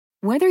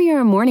Whether you're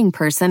a morning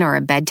person or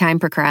a bedtime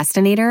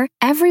procrastinator,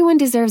 everyone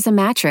deserves a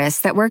mattress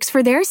that works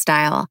for their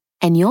style.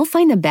 And you'll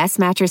find the best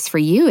mattress for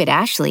you at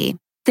Ashley.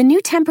 The new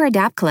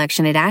Temper-Adapt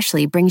collection at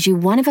Ashley brings you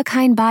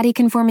one-of-a-kind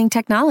body-conforming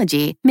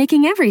technology,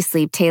 making every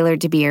sleep tailored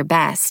to be your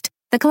best.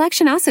 The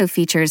collection also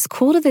features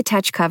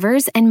cool-to-the-touch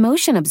covers and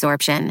motion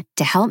absorption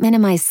to help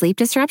minimize sleep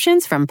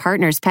disruptions from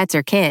partners, pets,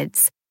 or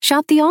kids.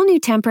 Shop the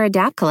all-new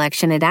Temper-Adapt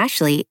collection at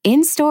Ashley,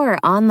 in-store or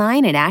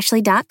online at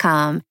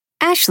ashley.com.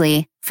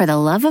 Ashley, for the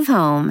love of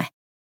home.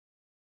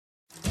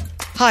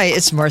 Hi,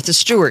 it's Martha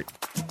Stewart.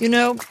 You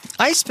know,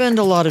 I spend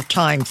a lot of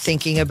time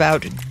thinking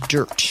about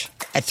dirt.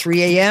 At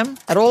 3 a.m.,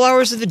 at all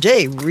hours of the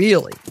day,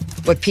 really.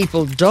 What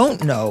people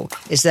don't know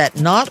is that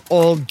not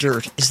all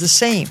dirt is the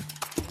same.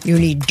 You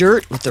need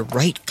dirt with the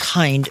right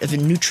kind of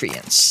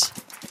nutrients.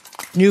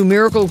 New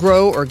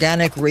Miracle-Gro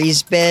organic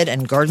raised bed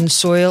and garden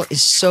soil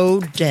is so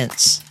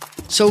dense,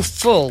 so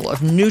full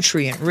of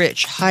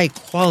nutrient-rich,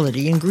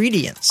 high-quality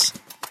ingredients.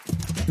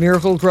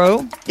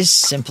 Miracle-Gro is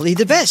simply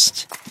the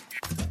best.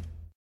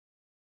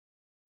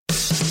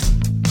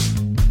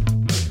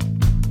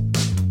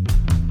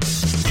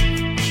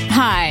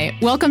 Hi,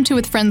 welcome to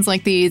With Friends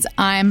Like These.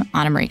 I'm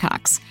Anna Marie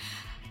Cox.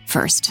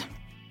 First,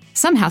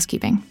 some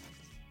housekeeping.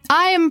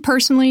 I am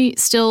personally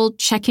still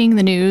checking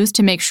the news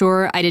to make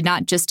sure I did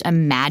not just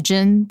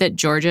imagine that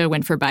Georgia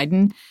went for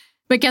Biden.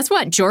 But guess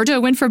what?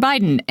 Georgia went for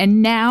Biden.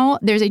 And now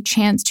there's a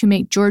chance to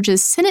make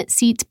Georgia's Senate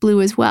seats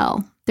blue as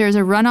well. There's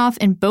a runoff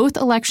in both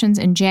elections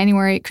in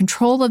January.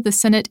 Control of the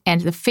Senate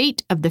and the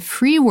fate of the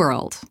free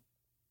world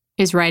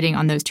is riding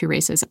on those two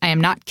races. I am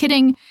not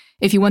kidding.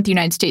 If you want the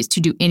United States to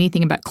do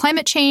anything about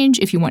climate change,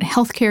 if you want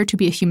healthcare to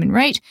be a human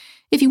right,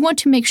 if you want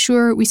to make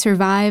sure we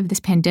survive this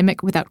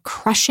pandemic without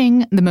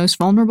crushing the most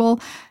vulnerable,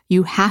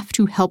 you have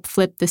to help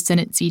flip the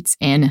Senate seats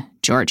in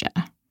Georgia.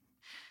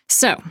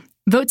 So,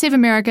 Vote Save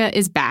America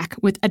is back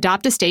with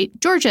Adopt a State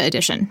Georgia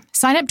edition.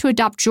 Sign up to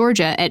adopt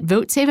Georgia at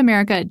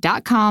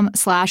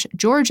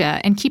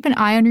votesaveamerica.com/Georgia and keep an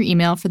eye on your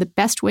email for the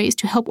best ways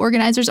to help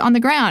organizers on the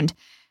ground.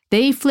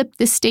 They flipped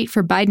this state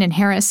for Biden and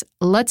Harris.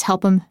 Let's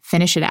help them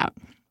finish it out.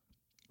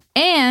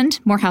 And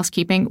more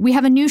housekeeping, we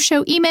have a new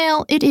show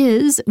email. It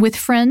is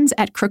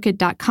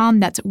withfriends@crooked.com.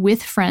 That's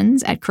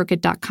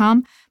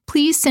withfriends@crooked.com.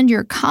 Please send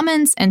your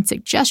comments and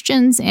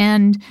suggestions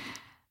and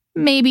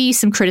maybe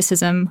some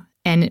criticism,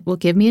 and it will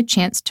give me a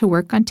chance to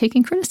work on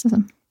taking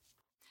criticism.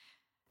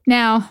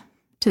 Now,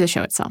 to the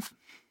show itself.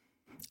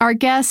 Our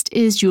guest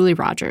is Julie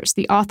Rogers,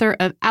 the author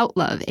of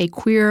Outlove, a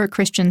queer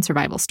Christian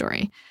survival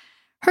story.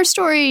 Her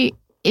story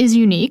is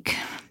unique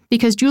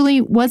because Julie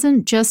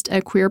wasn't just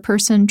a queer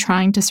person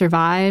trying to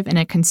survive in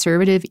a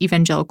conservative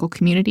evangelical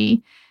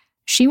community.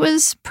 She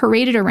was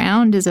paraded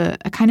around as a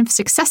kind of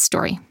success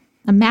story,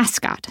 a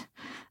mascot,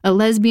 a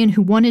lesbian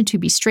who wanted to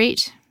be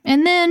straight,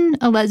 and then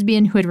a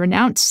lesbian who had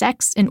renounced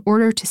sex in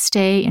order to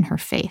stay in her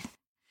faith.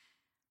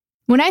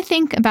 When I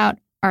think about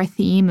our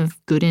theme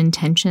of good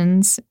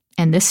intentions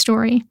and this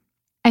story,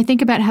 I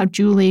think about how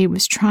Julie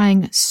was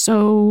trying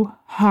so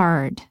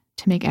hard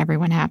to make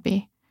everyone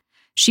happy.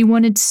 She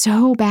wanted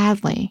so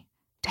badly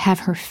to have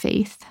her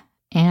faith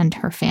and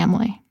her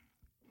family.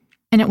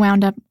 And it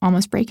wound up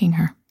almost breaking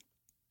her.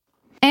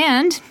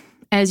 And,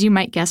 as you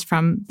might guess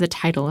from the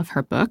title of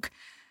her book,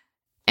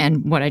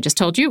 and what I just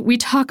told you, we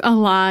talk a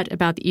lot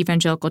about the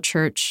evangelical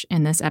church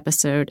in this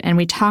episode, and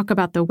we talk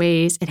about the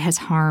ways it has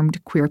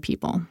harmed queer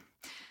people.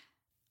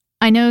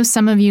 I know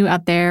some of you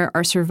out there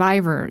are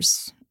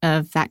survivors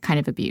of that kind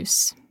of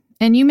abuse,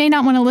 and you may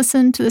not want to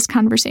listen to this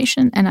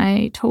conversation, and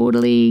I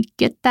totally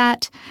get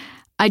that.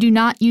 I do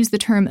not use the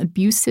term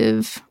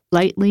abusive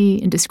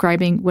lightly in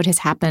describing what has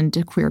happened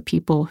to queer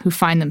people who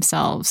find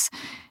themselves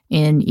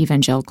in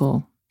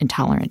evangelical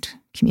intolerant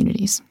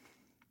communities.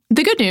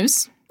 The good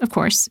news, of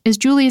course, is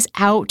Julie is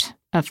out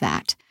of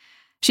that.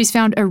 She's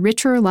found a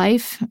richer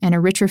life and a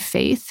richer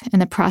faith in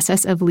the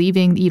process of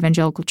leaving the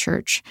evangelical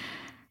church.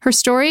 Her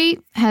story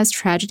has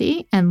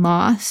tragedy and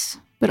loss,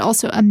 but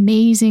also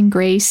amazing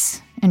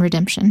grace and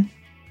redemption.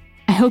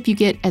 I hope you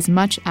get as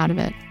much out of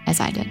it as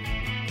I did.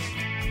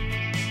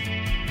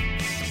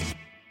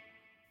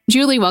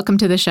 Julie, welcome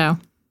to the show.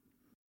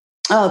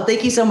 Oh,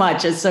 thank you so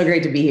much. It's so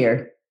great to be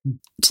here.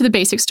 To the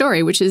basic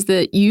story, which is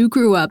that you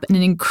grew up in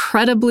an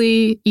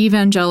incredibly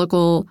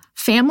evangelical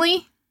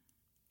family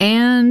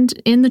and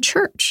in the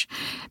church.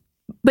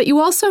 But you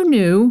also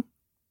knew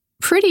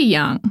pretty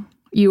young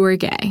you were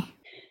gay.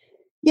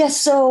 Yes,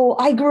 so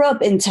I grew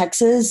up in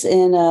Texas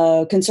in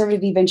a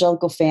conservative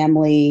evangelical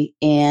family,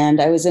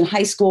 and I was in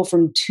high school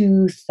from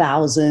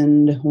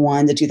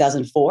 2001 to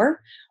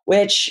 2004,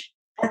 which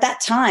at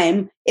that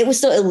time, it was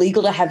still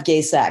illegal to have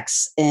gay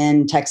sex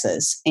in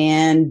Texas.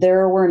 And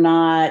there were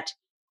not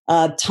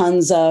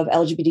tons of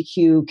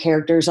LGBTQ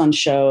characters on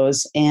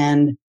shows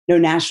and no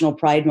National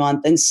Pride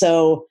Month. And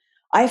so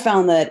I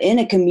found that in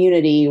a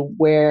community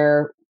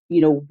where,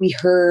 we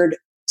heard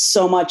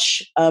so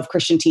much of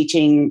Christian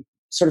teaching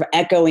sort of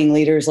echoing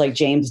leaders like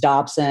James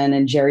Dobson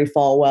and Jerry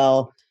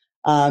Falwell,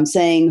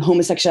 saying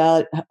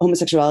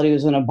homosexuality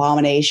was an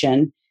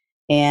abomination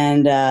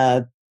and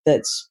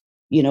that's,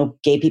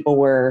 gay people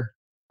were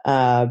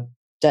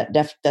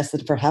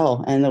destined for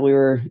hell and that we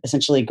were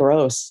essentially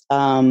gross.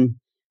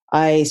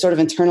 I sort of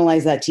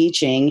internalized that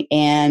teaching,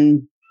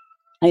 and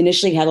I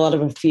initially had a lot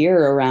of a fear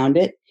around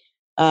it.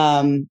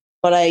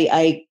 But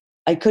I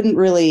couldn't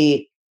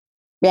really,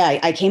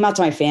 I came out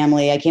to my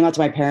family. I came out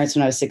to my parents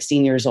when I was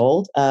 16 years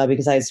old,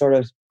 because I sort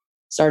of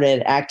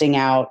started acting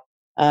out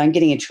and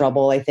getting in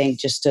trouble, I think,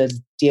 just to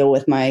deal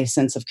with my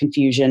sense of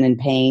confusion and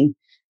pain.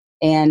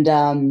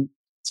 And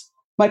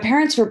my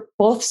parents were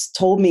both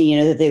told me,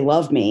 that they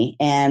loved me.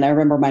 And I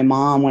remember my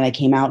mom, when I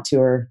came out to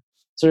her,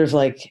 sort of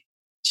like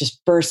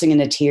just bursting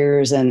into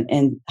tears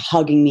and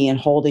hugging me and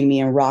holding me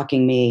and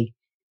rocking me.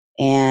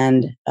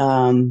 And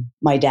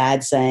my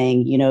dad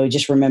saying,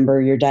 just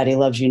remember your daddy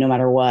loves you no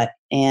matter what.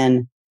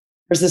 And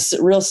there's this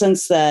real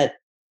sense that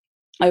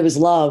I was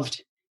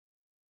loved.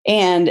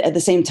 And at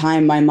the same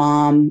time, my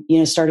mom,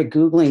 started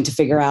Googling to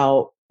figure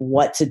out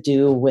what to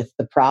do with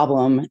the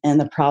problem, and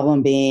the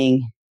problem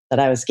being that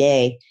I was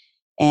gay.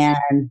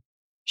 And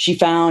she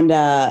found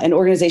an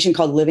organization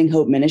called Living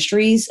Hope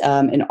Ministries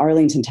in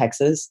Arlington,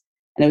 Texas.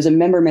 And it was a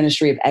member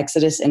ministry of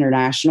Exodus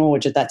International,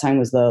 which at that time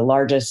was the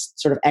largest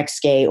sort of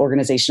ex-gay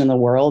organization in the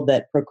world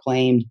that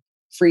proclaimed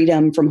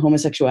freedom from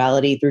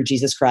homosexuality through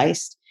Jesus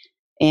Christ.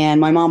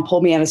 And my mom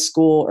pulled me out of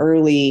school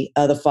early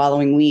the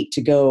following week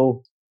to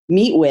go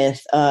meet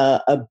with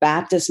a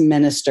Baptist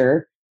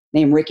minister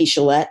named Ricky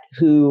Shillette,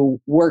 who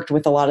worked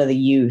with a lot of the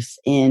youth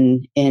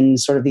in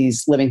sort of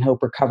these Living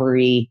Hope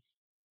recovery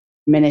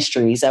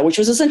ministries, which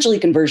was essentially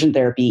conversion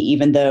therapy,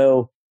 even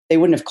though they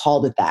wouldn't have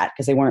called it that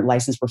because they weren't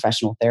licensed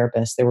professional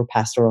therapists. They were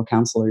pastoral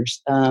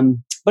counselors.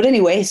 But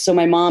anyway, so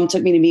my mom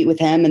took me to meet with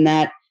him, and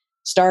that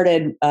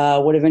started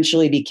what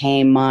eventually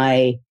became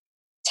my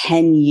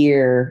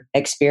 10-year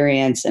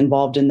experience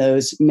involved in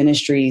those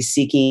ministries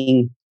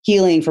seeking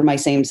healing for my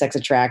same-sex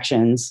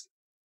attractions.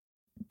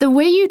 The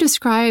way you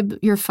describe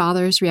your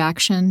father's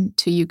reaction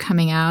to you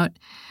coming out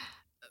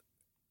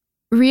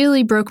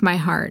really broke my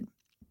heart,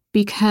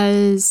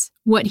 because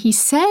what he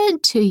said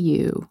to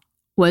you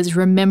was,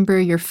 remember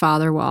your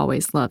father will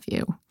always love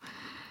you.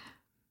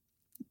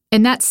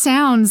 And that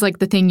sounds like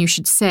the thing you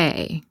should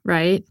say,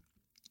 right?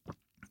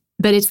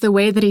 But it's the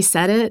way that he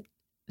said it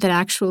that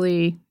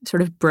actually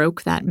sort of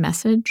broke that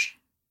message.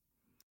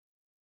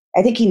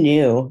 I think he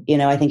knew,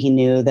 I think he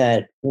knew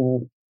that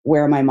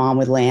where my mom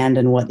would land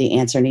and what the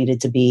answer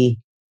needed to be.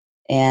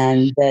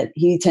 And that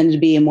he tended to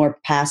be a more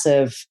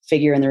passive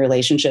figure in the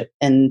relationship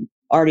and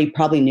already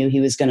probably knew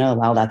he was going to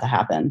allow that to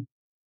happen.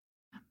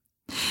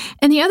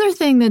 And the other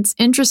thing that's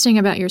interesting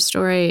about your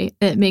story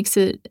that makes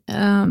it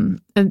a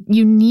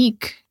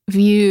unique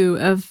view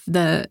of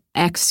the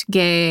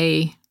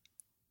ex-gay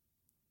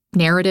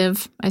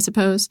narrative, I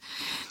suppose,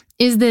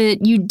 is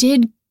that you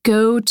did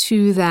go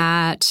to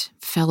that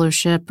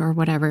fellowship or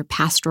whatever,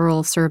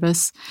 pastoral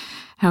service,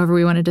 however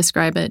we want to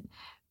describe it,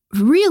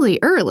 really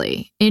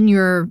early in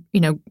your,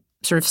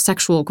 sort of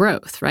sexual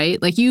growth,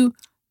 right? Like you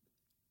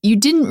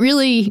didn't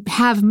really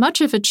have much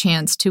of a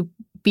chance to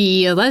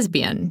be a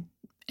lesbian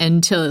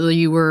until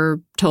you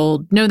were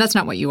told, no, that's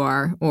not what you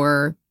are,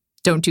 or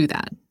don't do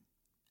that.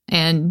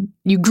 And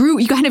you grew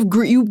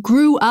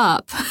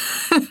up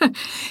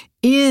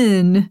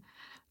in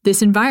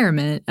this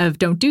environment of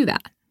don't do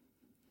that.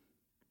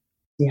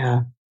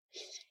 Yeah.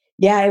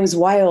 Yeah, it was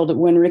wild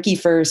when Ricky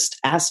first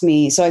asked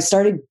me. So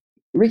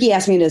Ricky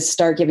asked me to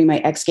start giving my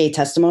ex-gay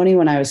testimony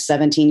when I was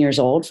 17 years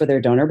old for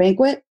their donor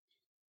banquet.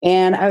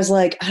 And I was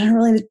like, I don't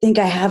really think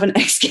I have an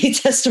ex-gay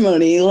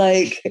testimony.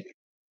 Like,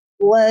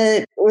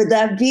 what would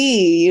that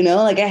be?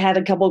 Like I had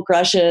a couple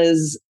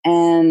crushes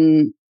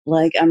and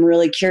like, I'm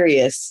really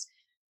curious,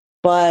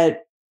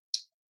 but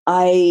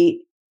I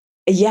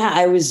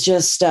was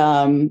just,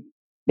 I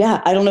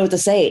don't know what to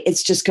say.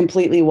 It's just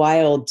completely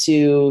wild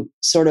to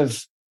sort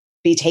of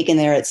be taken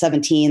there at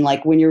 17,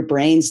 like when your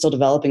brain's still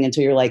developing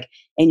until you're like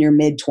in your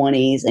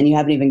mid-20s and you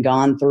haven't even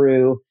gone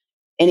through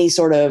any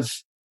sort of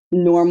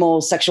normal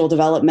sexual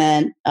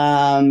development,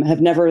 have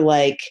never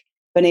like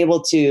been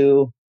able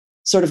to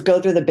sort of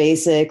go through the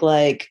basic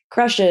like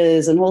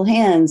crushes and hold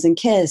hands and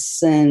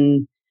kiss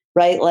and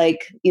write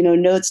like,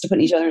 notes to put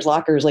in each other's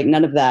lockers, like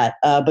none of that.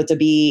 But to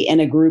be in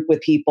a group with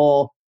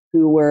people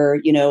who were,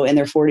 in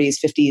their 40s,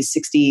 50s,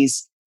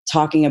 60s,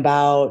 talking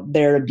about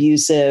their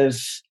abusive,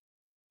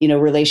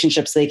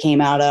 relationships they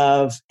came out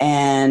of,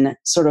 and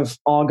sort of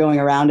all going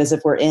around as if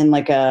we're in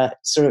like a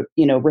sort of,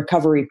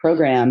 recovery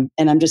program.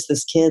 And I'm just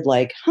this kid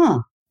like,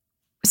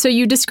 So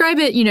you describe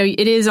it,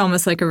 it is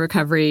almost like a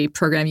recovery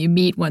program. You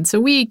meet once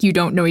a week. You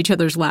don't know each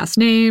other's last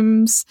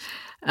names.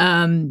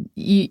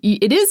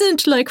 It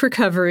isn't like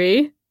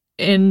recovery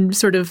in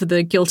sort of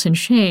the guilt and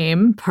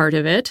shame part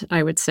of it,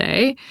 I would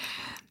say.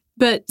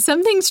 But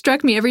something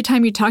struck me every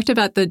time you talked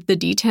about the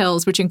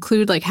details, which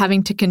include like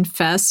having to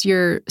confess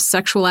your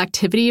sexual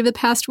activity of the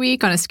past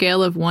week on a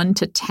scale of 1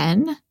 to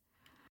 10.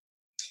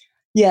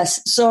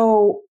 Yes.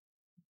 So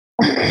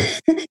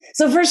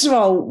first of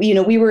all,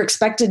 we were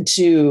expected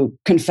to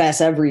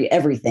confess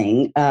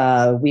everything.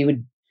 We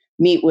would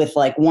meet with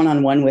like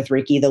one-on-one with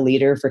Ricky, the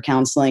leader, for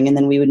counseling. And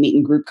then we would meet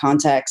in group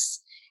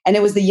contexts. And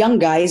it was the young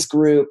guys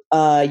group,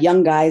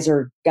 young guys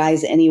or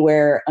guys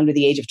anywhere under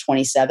the age of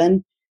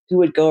 27 who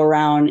would go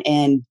around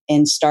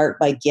and start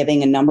by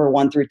giving a number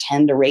 1 through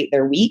 10 to rate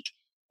their week.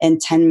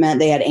 And 10 meant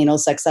they had anal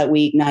sex that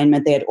week. 9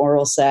 meant they had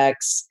oral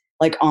sex,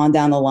 like on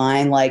down the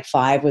line. Like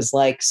 5 was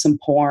like some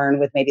porn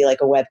with maybe like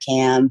a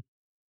webcam.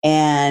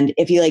 And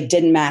if you like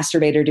didn't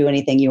masturbate or do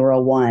anything, you were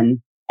a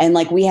 1. And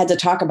like we had to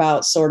talk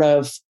about sort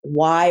of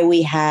why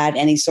we had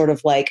any sort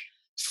of like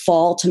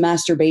fall to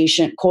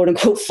masturbation, quote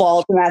unquote,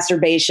 fall to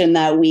masturbation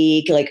that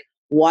week, like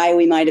why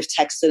we might have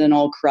texted an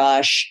old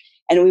crush.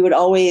 And we would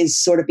always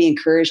sort of be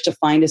encouraged to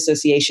find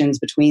associations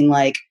between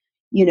like,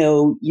 you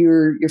know,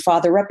 your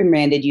father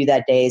reprimanded you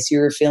that day. So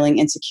you're feeling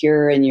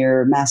insecure in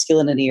your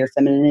masculinity or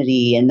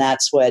femininity. And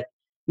that's what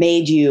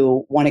made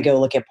you want to go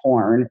look at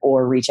porn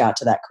or reach out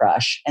to that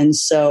crush. And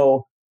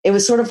so it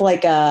was sort of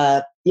like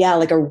a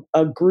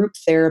group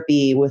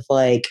therapy with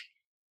like,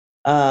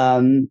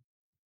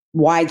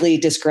 widely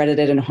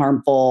discredited and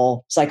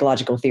harmful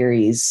psychological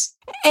theories.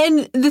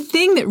 And the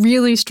thing that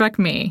really struck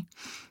me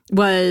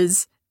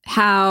was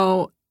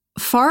how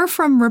far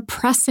from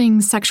repressing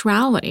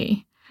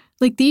sexuality,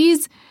 like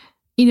these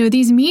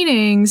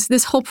meetings,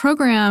 this whole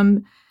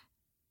program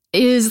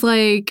is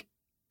like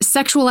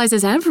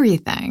sexualizes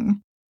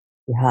everything.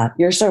 Yeah,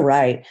 you're so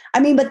right.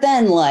 I mean, but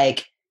then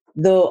like,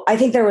 though, I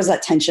think there was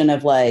that tension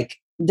of like,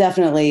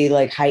 definitely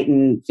like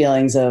heightened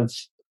feelings of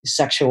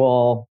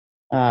sexual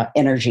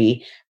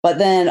energy. But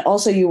then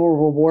also you were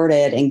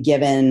rewarded and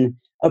given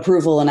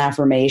approval and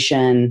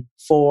affirmation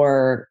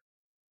for,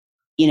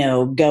 you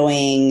know,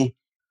 going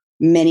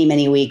many,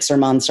 many weeks or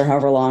months or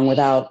however long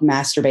without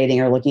masturbating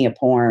or looking at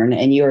porn.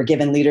 And you were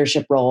given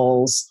leadership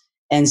roles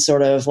and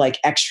sort of like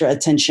extra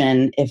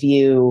attention if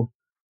you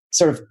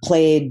sort of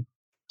played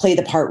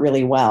the part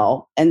really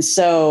well. And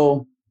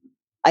so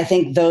I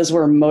think those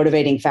were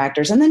motivating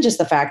factors. And then just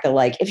the fact that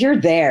like, if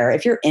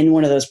you're in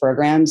one of those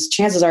programs,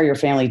 chances are your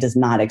family does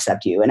not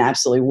accept you and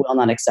absolutely will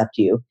not accept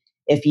you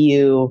if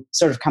you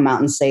sort of come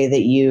out and say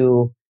that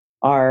you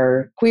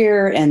are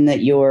queer and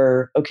that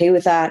you're okay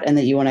with that and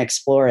that you want to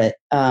explore it.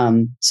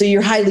 So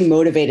you're highly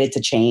motivated to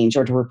change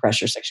or to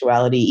repress your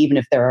sexuality, even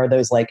if there are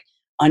those like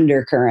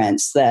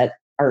undercurrents that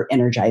are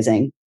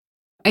energizing.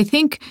 I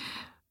think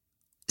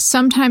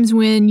sometimes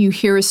when you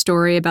hear a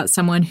story about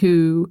someone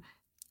who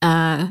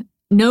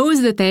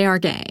knows that they are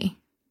gay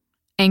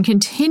and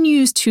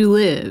continues to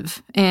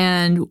live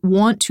and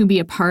want to be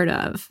a part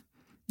of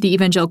the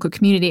evangelical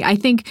community, I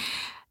think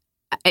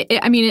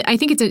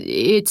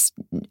it's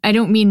I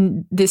don't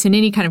mean this in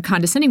any kind of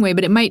condescending way,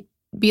 but it might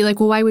be like,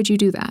 well, why would you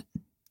do that?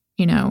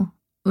 You know,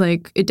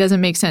 like it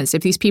doesn't make sense.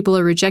 If these people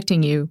are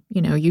rejecting you,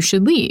 you know, you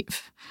should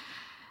leave.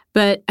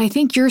 But I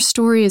think your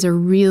story is a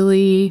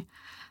really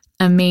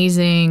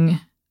amazing,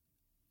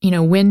 you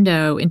know,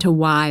 window into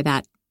why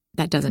that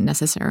doesn't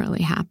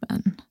necessarily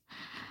happen.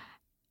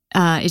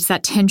 It's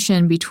that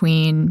tension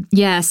between,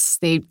 yes,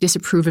 they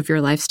disapprove of your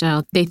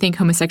lifestyle. They think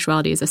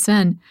homosexuality is a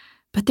sin,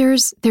 but there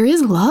is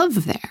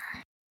love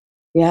there.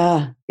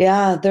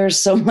 Yeah. There's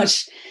so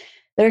much,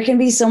 there can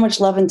be so much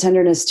love and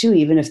tenderness too,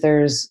 even if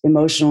there's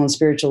emotional and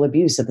spiritual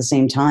abuse at the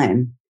same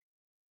time.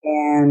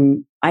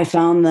 And I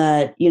found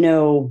that, you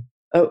know,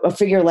 a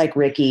figure like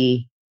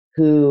Ricky,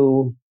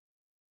 who,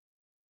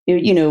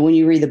 you know, when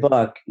you read the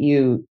book,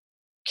 you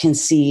can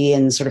see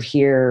and sort of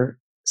hear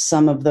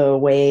some of the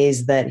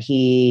ways that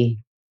he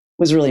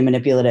was really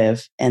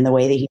manipulative and the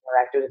way that he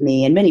interacted with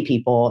me and many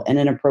people and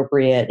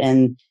inappropriate.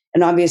 And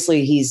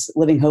obviously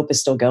Living Hope is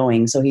still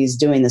going. So he's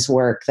doing this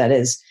work that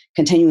is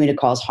continuing to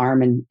cause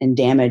harm and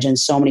damage in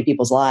so many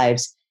people's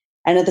lives.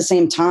 And at the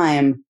same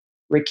time,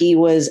 Ricky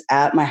was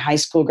at my high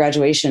school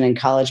graduation and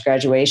college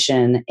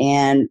graduation,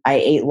 and I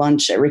ate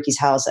lunch at Ricky's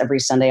house every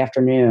Sunday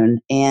afternoon.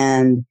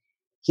 And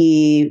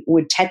he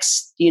would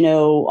text, you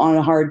know, on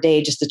a hard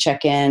day just to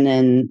check in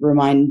and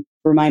remind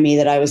me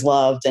that I was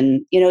loved.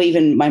 And, you know,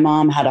 even my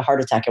mom had a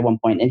heart attack at one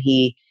point, and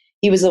he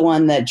was the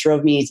one that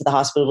drove me to the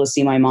hospital to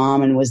see my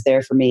mom and was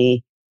there for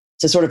me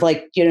to sort of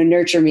like, you know,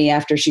 nurture me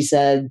after she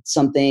said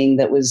something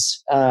that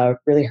was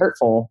really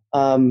hurtful.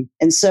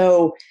 And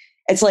so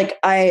it's like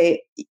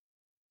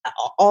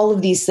all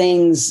of these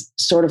things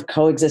sort of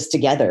coexist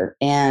together.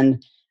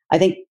 And I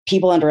think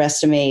people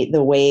underestimate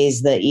the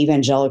ways that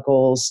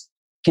evangelicals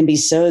can be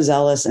so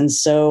zealous and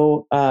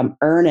so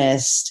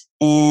earnest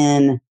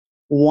in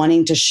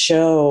wanting to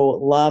show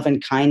love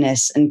and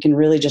kindness, and can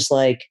really just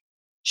like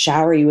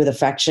shower you with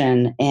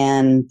affection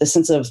and the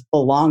sense of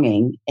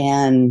belonging.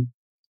 And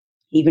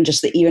even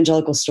just the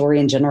evangelical story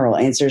in general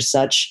answers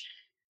such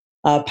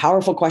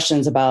powerful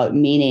questions about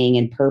meaning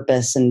and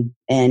purpose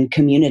and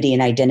community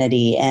and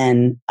identity.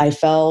 And I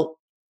felt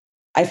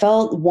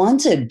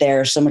wanted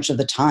there so much of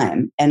the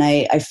time. And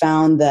I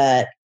found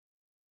that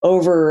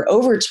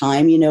over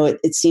time, you know,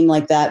 it seemed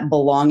like that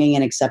belonging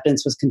and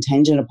acceptance was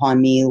contingent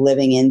upon me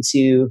living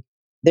into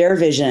their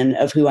vision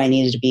of who I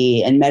needed to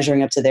be and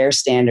measuring up to their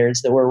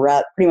standards that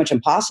were pretty much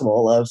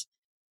impossible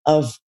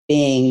of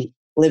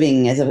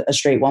living as a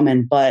straight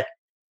woman. But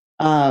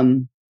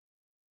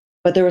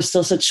there was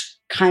still such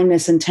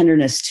kindness and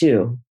tenderness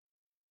too.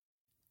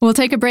 We'll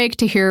take a break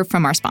to hear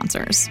from our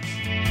sponsors.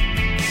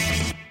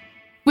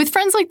 With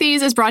Friends Like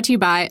These is brought to you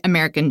by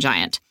American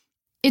Giant.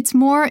 It's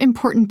more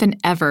important than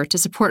ever to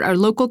support our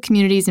local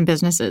communities and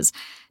businesses.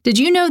 Did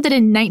you know that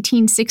in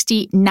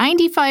 1960,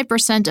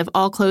 95% of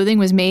all clothing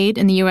was made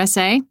in the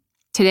USA?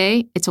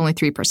 Today, it's only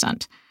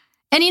 3%.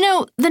 And you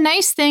know, the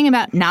nice thing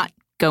about not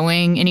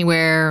going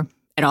anywhere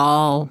at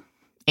all,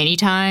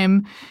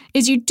 anytime,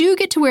 is you do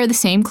get to wear the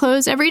same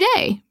clothes every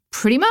day,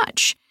 pretty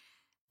much.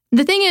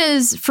 The thing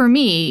is, for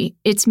me,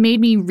 it's made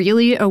me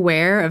really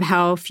aware of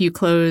how few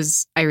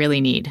clothes I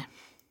really need.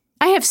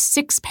 I have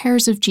 6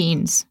 pairs of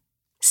jeans.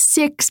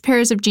 6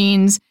 pairs of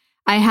jeans.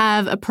 I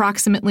have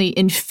approximately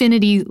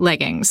infinity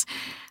leggings.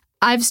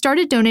 I've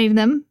started donating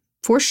them,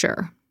 for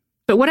sure.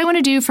 But what I want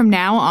to do from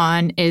now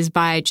on is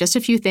buy just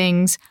a few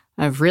things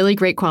of really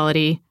great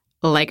quality,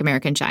 like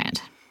American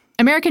Giant.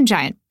 American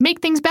Giant, make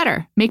things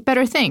better, make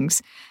better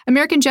things.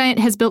 American Giant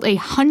has built a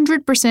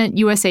 100%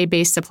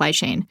 USA-based supply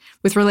chain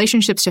with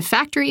relationships to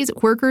factories,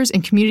 workers,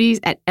 and communities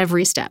at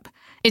every step.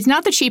 It's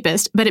not the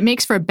cheapest, but it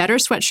makes for a better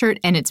sweatshirt,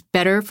 and it's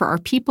better for our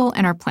people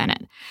and our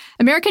planet.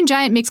 American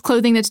Giant makes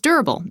clothing that's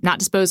durable, not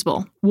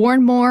disposable,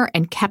 worn more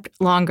and kept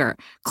longer,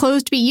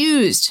 clothes to be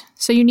used,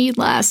 so you need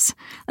less.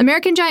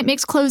 American Giant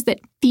makes clothes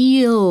that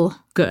feel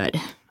good.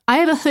 I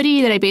have a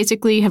hoodie that I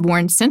basically have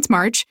worn since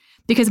March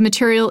because the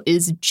material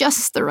is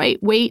just the right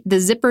weight, the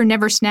zipper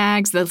never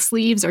snags, the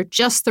sleeves are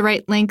just the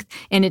right length,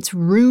 and it's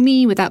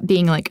roomy without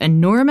being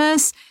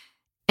enormous,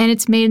 and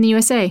it's made in the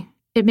USA.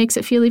 It makes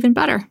it feel even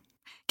better.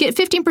 Get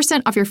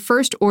 15% off your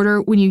first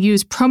order when you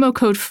use promo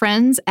code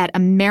FRIENDS at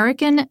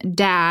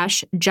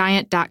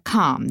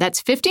american-giant.com.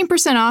 That's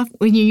 15% off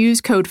when you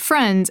use code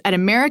FRIENDS at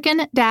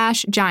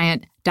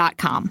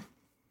american-giant.com.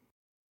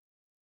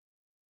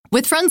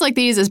 With Friends Like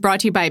These is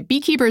brought to you by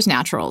Beekeepers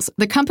Naturals,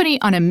 the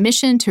company on a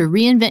mission to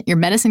reinvent your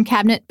medicine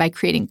cabinet by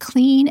creating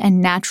clean and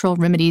natural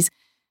remedies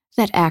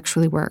that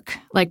actually work,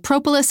 like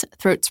Propolis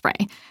Throat Spray.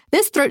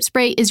 This throat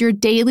spray is your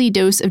daily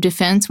dose of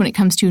defense when it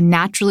comes to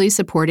naturally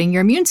supporting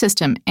your immune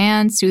system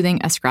and soothing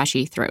a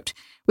scratchy throat.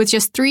 With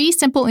just 3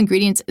 simple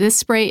ingredients, this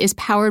spray is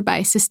powered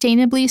by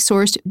sustainably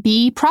sourced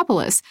bee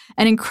propolis,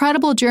 an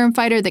incredible germ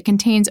fighter that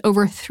contains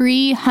over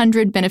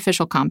 300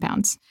 beneficial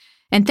compounds.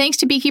 And thanks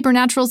to Beekeeper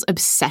Naturals'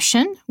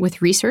 obsession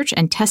with research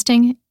and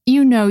testing,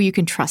 you know you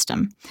can trust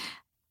them.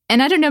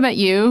 And I don't know about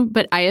you,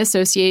 but I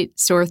associate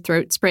sore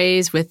throat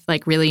sprays with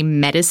really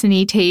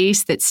medicine-y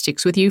taste that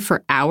sticks with you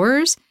for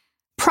hours.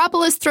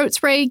 Propolis Throat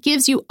Spray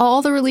gives you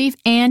all the relief,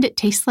 and it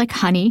tastes like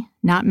honey,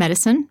 not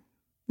medicine,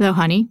 though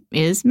honey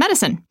is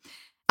medicine.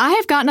 I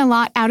have gotten a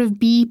lot out of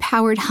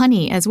bee-powered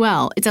honey as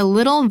well. It's a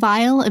little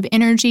vial of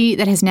energy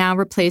that has now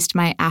replaced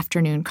my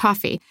afternoon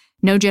coffee.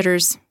 No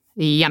jitters,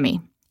 yummy.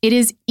 It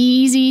is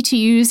easy to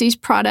use these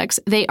products.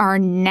 They are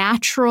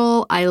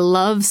natural. I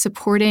love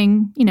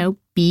supporting,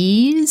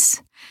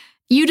 bees.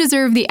 You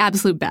deserve the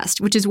absolute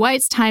best, which is why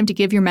it's time to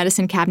give your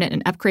medicine cabinet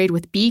an upgrade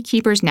with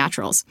Beekeepers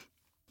Naturals.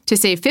 To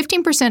save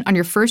 15% on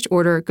your first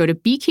order, go to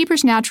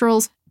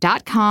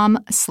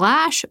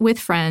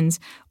beekeepersnaturals.com/withfriends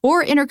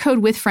or enter code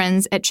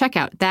WITHFRIENDS at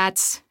checkout.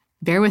 That's,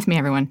 bear with me,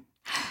 everyone,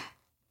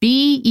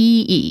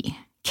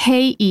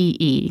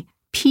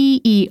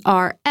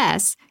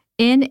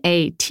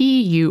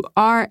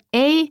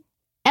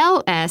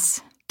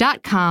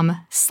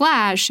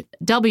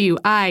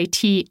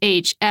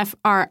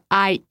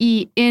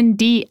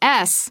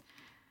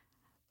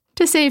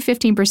 to save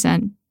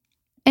 15%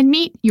 and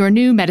meet your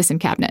new medicine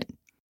cabinet.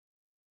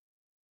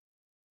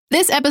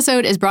 This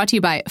episode is brought to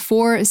you by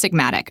Four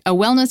Sigmatic, a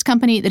wellness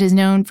company that is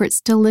known for its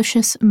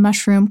delicious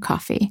mushroom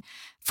coffee.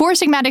 Four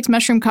Sigmatic's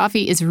mushroom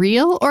coffee is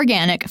real,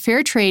 organic,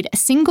 fair trade,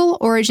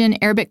 single-origin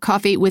Arabic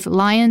coffee with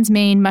lion's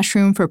mane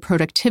mushroom for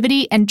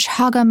productivity and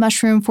chaga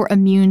mushroom for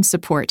immune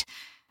support.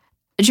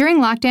 During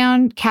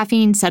lockdown,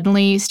 caffeine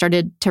suddenly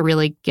started to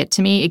really get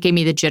to me. It gave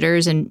me the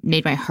jitters and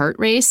made my heart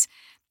race.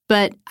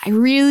 But I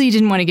really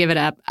didn't want to give it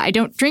up. I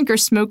don't drink or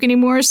smoke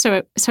anymore,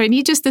 so I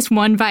need just this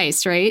one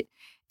vice, right?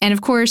 And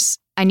of course,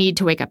 I need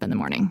to wake up in the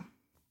morning.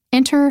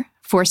 Enter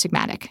Four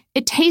Sigmatic.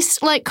 It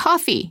tastes like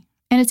coffee,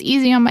 and it's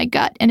easy on my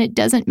gut, and it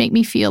doesn't make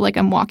me feel like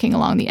I'm walking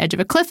along the edge of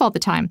a cliff all the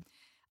time.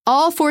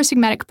 All Four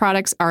Sigmatic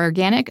products are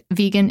organic,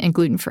 vegan, and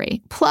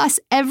gluten-free. Plus,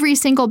 every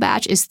single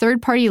batch is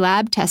third-party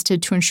lab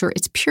tested to ensure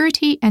its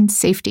purity and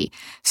safety,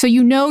 so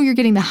you know you're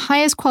getting the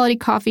highest quality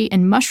coffee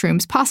and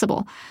mushrooms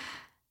possible.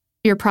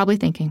 You're probably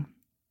thinking,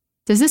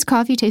 does this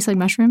coffee taste like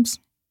mushrooms?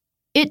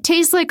 It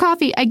tastes like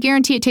coffee. I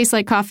guarantee it tastes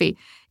like coffee.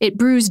 It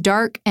brews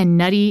dark and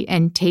nutty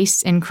and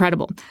tastes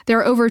incredible. There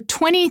are over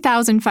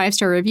 20,000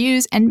 5-star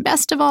reviews, and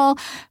best of all,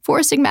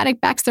 Four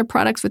Sigmatic backs their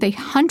products with a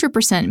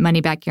 100%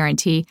 money-back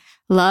guarantee.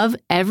 Love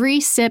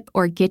every sip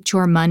or get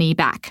your money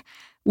back.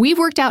 We've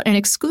worked out an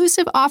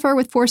exclusive offer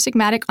with Four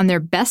Sigmatic on their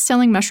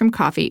best-selling mushroom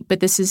coffee, but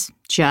this is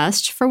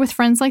just for with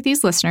friends like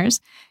these listeners.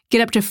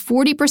 Get up to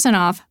 40%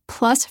 off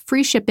plus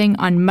free shipping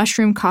on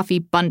mushroom coffee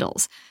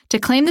bundles. To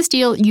claim this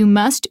deal, you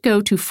must go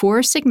to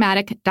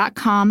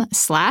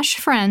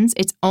foursigmatic.com/friends.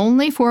 It's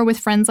only for with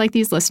friends like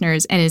these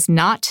listeners and is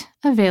not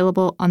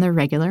available on the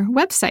regular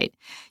website.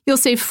 You'll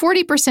save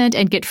 40%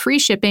 and get free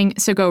shipping,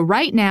 so go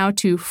right now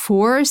to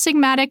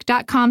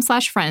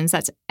foursigmatic.com/friends.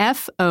 That's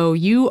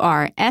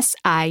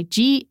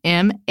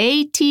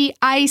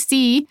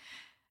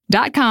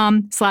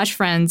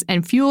foursigmatic.com/friends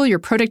and fuel your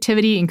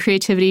productivity and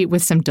creativity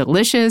with some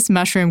delicious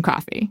mushroom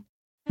coffee.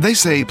 They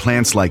say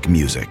plants like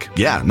music.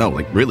 Yeah, no,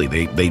 like really,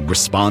 they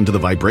respond to the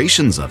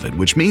vibrations of it,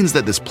 which means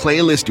that this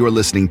playlist you're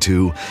listening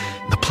to,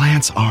 the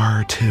plants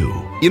are too.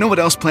 You know what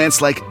else plants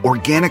like?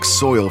 Organic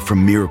soil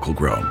from Miracle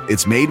Grow.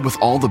 It's made with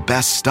all the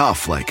best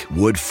stuff like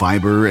wood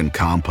fiber and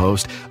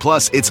compost.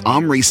 Plus, it's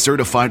OMRI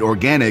certified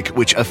organic,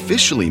 which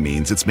officially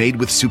means it's made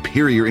with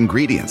superior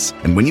ingredients.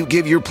 And when you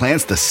give your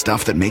plants the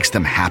stuff that makes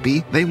them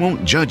happy, they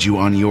won't judge you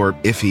on your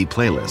iffy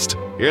playlist.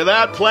 Hear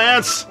that,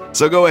 plants?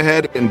 So go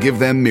ahead and give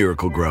them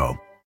Miracle Grow.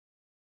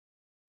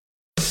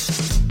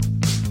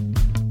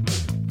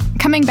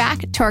 Coming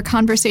back to our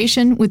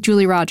conversation with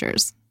Julie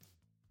Rogers.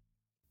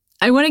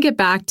 I want to get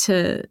back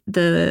to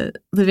the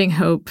Living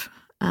Hope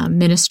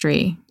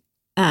ministry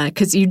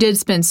because you did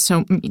spend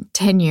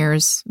 10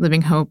 years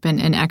Living Hope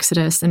and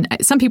Exodus. And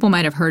some people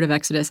might have heard of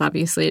Exodus.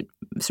 Obviously, it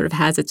sort of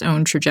has its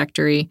own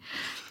trajectory.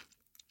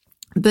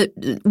 But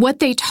what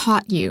they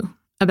taught you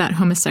about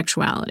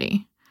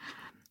homosexuality,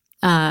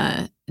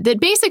 that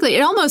basically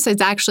it almost is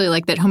actually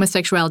like that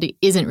homosexuality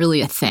isn't really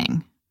a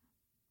thing.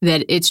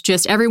 That it's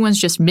just,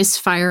 everyone's just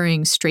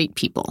misfiring straight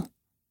people.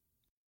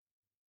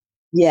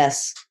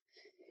 Yes.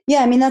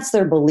 Yeah, I mean, that's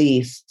their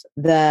belief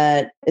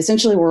that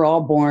essentially we're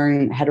all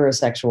born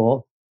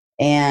heterosexual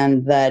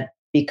and that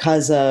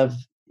because of,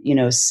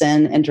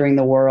 sin entering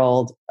the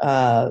world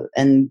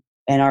and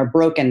our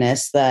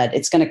brokenness, that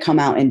it's going to come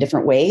out in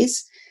different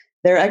ways.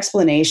 Their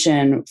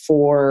explanation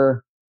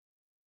for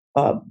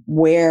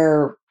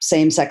where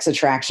same-sex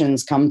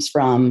attractions comes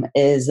from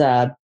is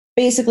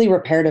basically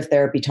reparative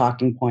therapy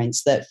talking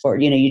points that for,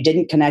 you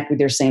didn't connect with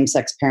your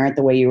same-sex parent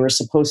the way you were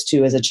supposed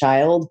to as a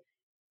child.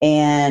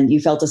 And you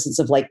felt a sense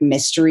of like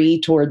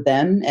mystery toward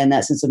them. And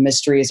that sense of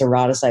mystery is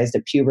eroticized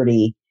at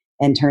puberty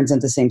and turns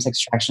into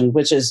same-sex attraction,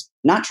 which is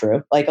not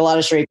true. Like a lot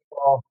of straight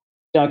people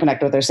don't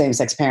connect with their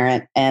same-sex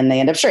parent and they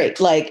end up straight.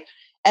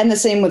 And the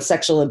same with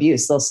sexual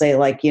abuse. They'll say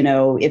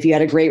if you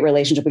had a great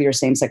relationship with your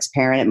same-sex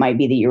parent, it might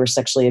be that you were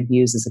sexually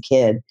abused as a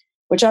kid,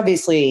 which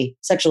obviously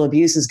sexual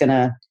abuse is going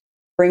to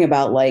bring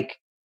about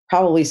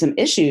probably some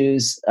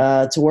issues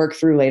to work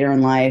through later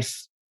in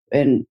life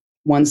in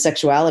one's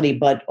sexuality.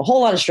 But a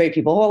whole lot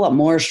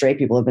more straight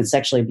people have been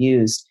sexually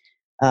abused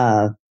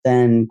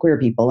than queer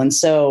people. And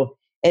so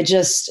it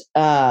just,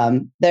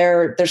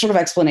 their sort of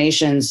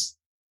explanations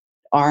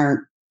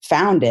aren't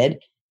founded.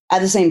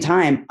 At the same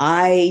time,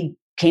 I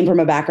came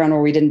from a background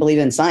where we didn't believe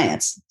in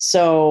science.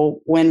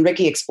 So when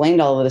Ricky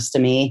explained all of this to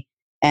me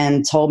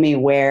and told me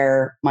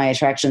where my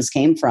attractions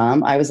came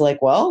from, I was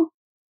like, well,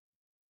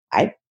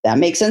 that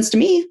makes sense to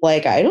me.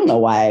 I don't know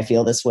why I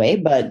feel this way,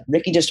 but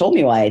Ricky just told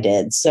me why I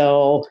did.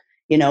 So,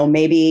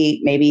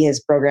 maybe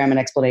his program and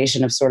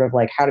explanation of sort of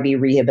how to be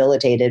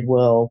rehabilitated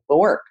will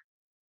work.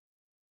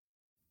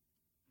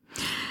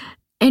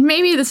 And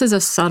maybe this is a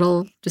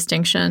subtle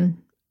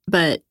distinction,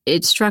 but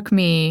it struck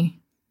me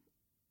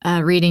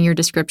reading your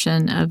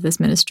description of this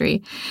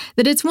ministry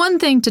that it's one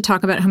thing to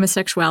talk about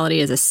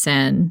homosexuality as a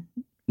sin,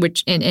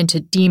 and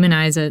to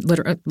demonize it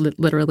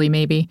literally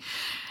maybe.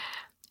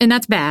 And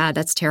that's bad.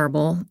 That's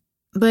terrible.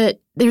 But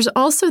there's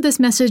also this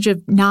message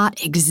of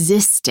not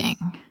existing,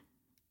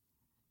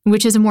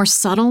 which is a more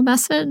subtle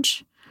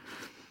message.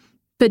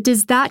 But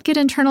does that get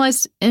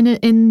internalized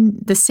in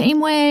the same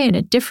way, in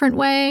a different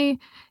way?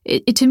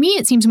 To me,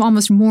 it seems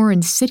almost more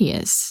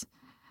insidious.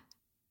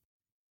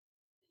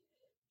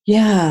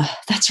 Yeah,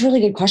 that's a really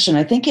good question.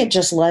 I think it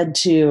just led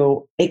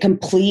to a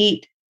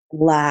complete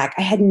lack.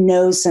 I had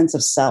no sense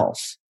of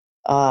self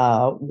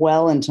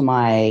well into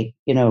my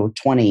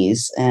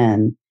 20s,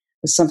 and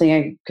it's something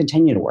I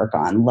continue to work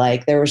on.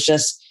 There was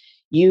just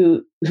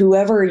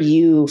whoever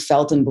you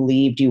felt and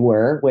believed you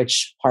were,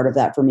 which part of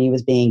that for me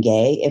was being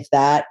gay. If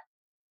that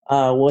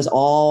was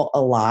all a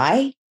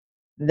lie,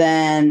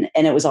 then,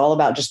 and it was all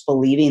about just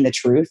believing the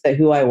truth that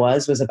who I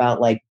was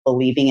about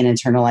believing and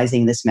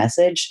internalizing this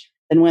message,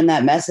 then when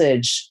that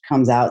message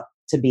comes out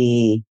to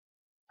be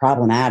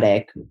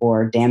problematic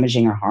or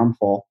damaging or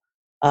harmful,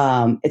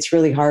 it's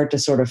really hard to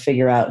sort of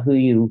figure out who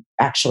you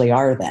actually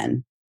are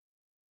then.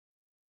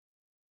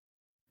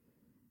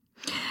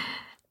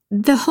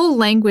 The whole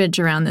language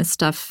around this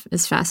stuff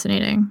is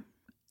fascinating.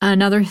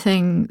 Another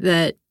thing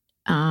that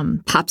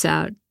pops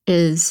out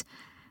is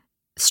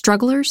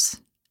strugglers.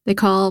 They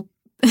call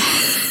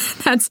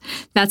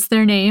that's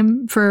their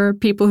name for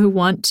people who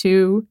want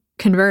to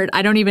convert.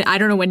 I don't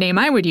know what name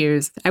I would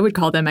use. I would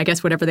call them, I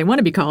guess, whatever they want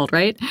to be called,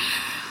 right?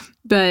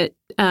 But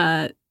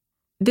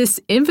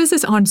this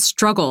emphasis on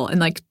struggle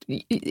and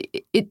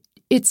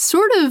it's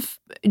sort of,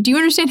 do you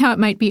understand how it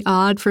might be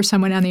odd for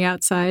someone on the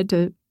outside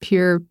to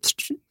hear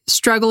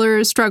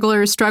struggler.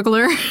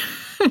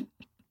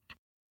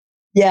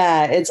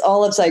 Yeah, it's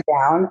all upside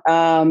down.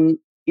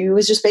 It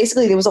was just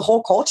basically, there was a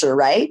whole culture,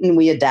 right? And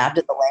we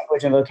adapted the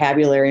language and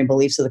vocabulary and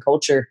beliefs of the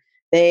culture.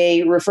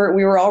 We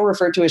were all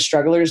referred to as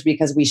strugglers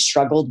because we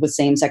struggled with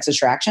same-sex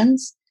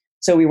attractions.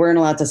 So we weren't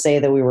allowed to say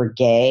that we were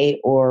gay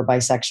or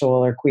bisexual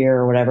or queer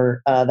or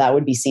whatever. That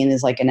would be seen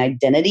as like an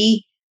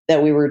identity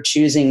that we were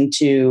choosing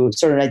to,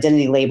 sort of an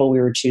identity label we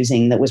were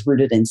choosing that was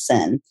rooted in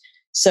sin.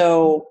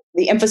 So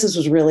the emphasis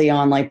was really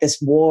on like this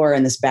war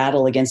and this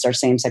battle against our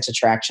same-sex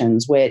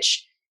attractions,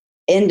 which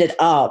ended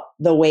up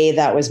the way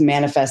that was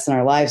manifest in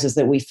our lives is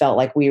that we felt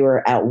like we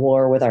were at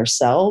war with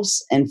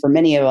ourselves. And for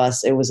many of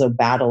us, it was a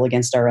battle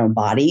against our own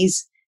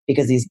bodies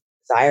because these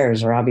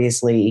desires are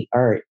obviously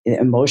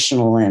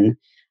emotional and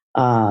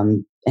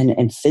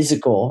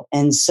physical.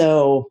 And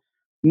so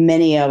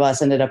many of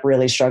us ended up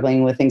really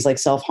struggling with things like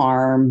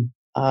self-harm,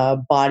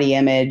 body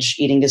image,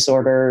 eating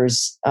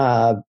disorders,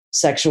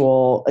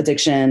 sexual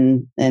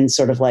addiction, and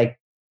sort of like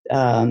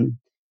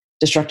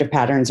destructive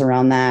patterns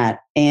around that.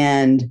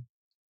 And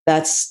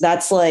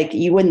that's like,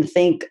 you wouldn't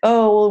think,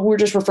 oh, well, we're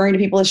just referring to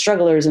people as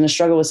strugglers in a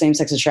struggle with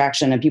same-sex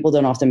attraction. And people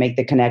don't often make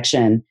the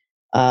connection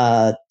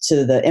to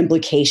the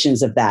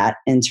implications of that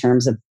in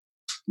terms of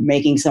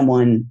having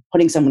someone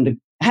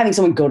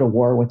go to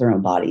war with their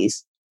own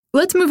bodies.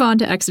 Let's move on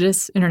to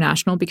Exodus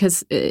International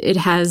because it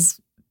has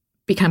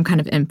become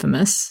kind of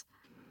infamous.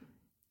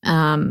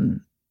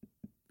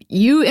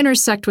 You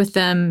intersect with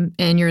them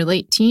in your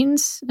late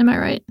teens, am I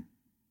right?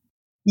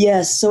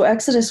 Yes. So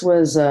Exodus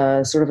was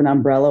sort of an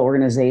umbrella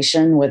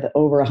organization with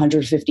over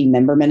 150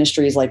 member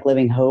ministries like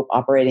Living Hope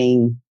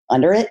operating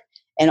under it.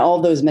 And all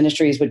of those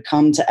ministries would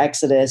come to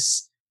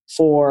Exodus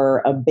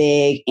for a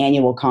big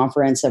annual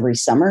conference every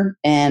summer.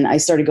 And I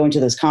started going to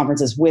those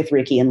conferences with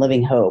Ricky and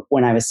Living Hope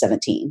when I was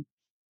 17.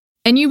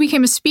 And you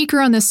became a speaker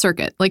on this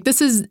circuit. Like,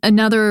 this is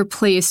another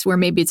place where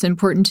maybe it's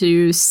important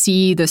to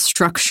see the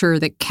structure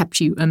that kept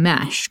you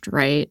enmeshed,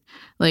 right?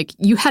 Like,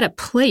 you had a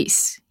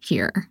place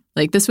here.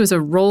 Like, this was a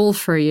role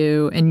for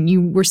you. And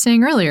you were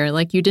saying earlier,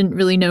 like, you didn't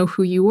really know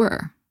who you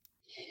were.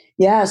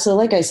 Yeah. So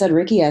like I said,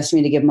 Ricky asked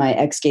me to give my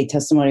ex-gay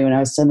testimony when I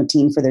was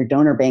 17 for their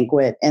donor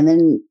banquet. And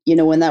then,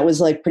 when that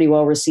was like pretty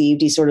well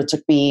received, he sort of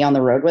took me on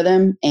the road with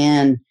him.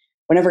 And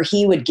whenever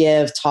he would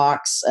give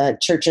talks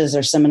at churches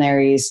or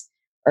seminaries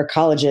or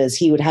colleges,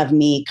 he would have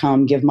me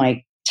come give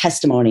my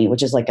testimony,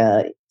 which is like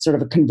a sort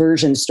of a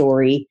conversion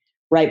story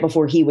right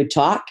before he would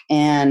talk.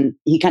 And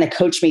he kind of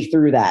coached me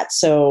through that.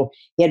 So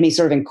he had me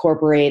sort of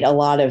incorporate a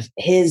lot of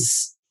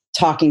his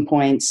talking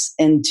points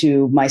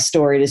into my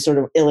story to sort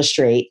of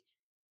illustrate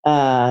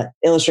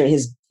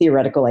his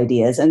theoretical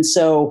ideas. And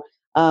so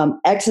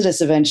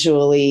Exodus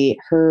eventually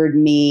heard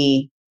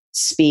me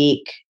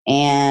speak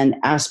and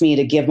asked me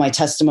to give my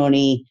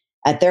testimony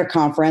at their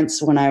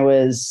conference when I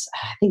was,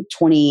 I think,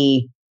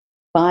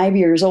 25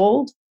 years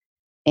old.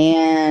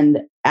 And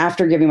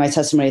after giving my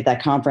testimony at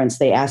that conference,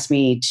 they asked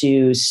me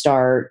to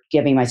start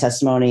giving my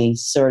testimony,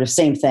 sort of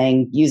same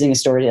thing, using a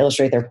story to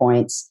illustrate their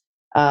points,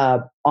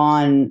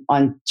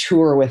 on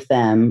tour with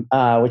them,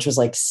 which was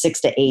like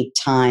 6 to 8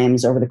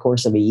 times over the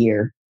course of a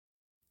year.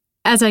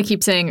 As I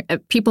keep saying,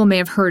 people may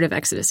have heard of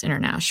Exodus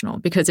International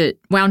because it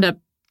wound up,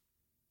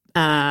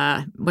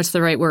 what's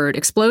the right word?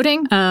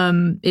 Exploding.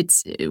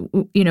 It's,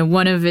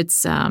 one of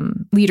its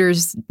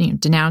leaders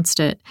denounced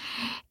it.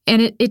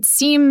 And it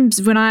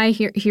seems when I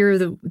hear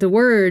the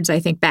words, I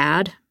think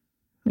bad.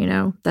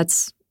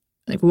 That's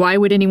like, why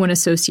would anyone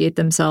associate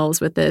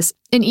themselves with this?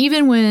 And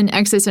even when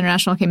Exodus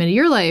International came into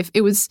your life,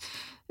 there was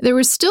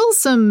still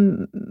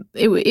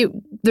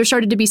there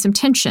started to be some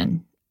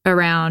tension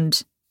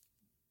around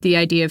the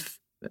idea of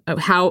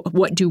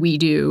what do we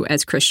do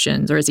as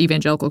Christians or as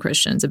evangelical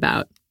Christians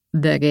about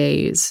the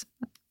gays.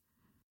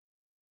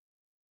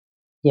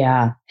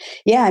 Yeah.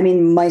 I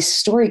mean, my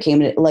story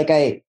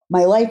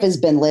my life has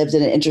been lived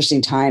in an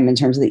interesting time in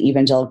terms of the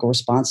evangelical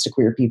response to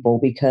queer people,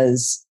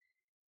 because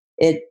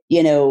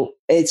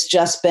it's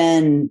just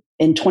been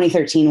in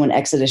 2013 when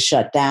Exodus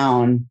shut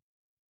down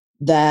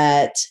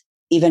that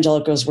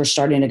evangelicals were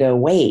starting to go,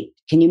 wait,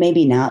 can you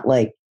maybe not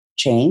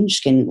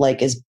change?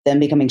 Is them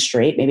becoming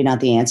straight maybe not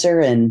the answer?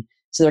 And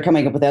so they're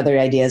coming up with other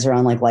ideas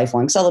around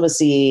lifelong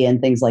celibacy and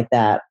things like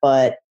that.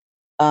 But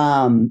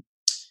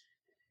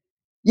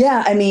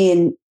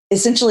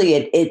essentially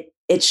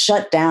it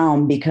shut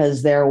down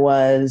because there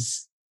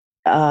was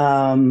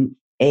the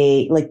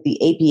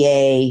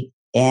APA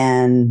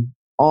and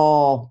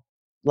all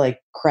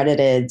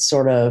credited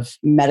sort of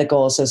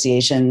medical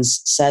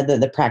associations said that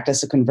the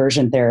practice of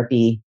conversion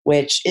therapy,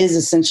 which is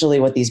essentially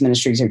what these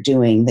ministries are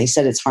doing, they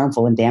said it's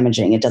harmful and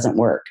damaging. It doesn't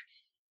work.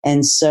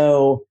 And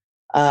so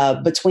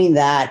between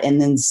that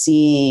and then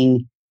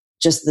seeing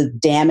just the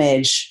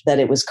damage that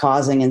it was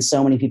causing in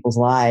so many people's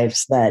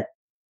lives that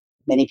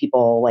many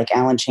people like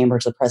Alan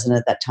Chambers, the president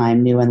at that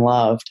time, knew and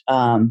loved.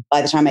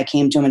 By the time I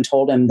came to him and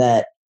told him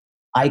that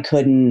I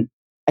couldn't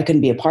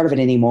be a part of it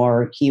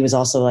anymore, he was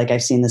also like,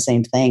 I've seen the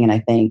same thing. And I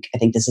think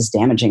this is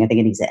damaging. I think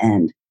it needs to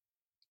end.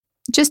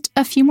 Just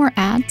a few more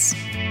ads.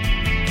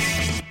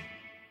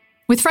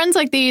 With Friends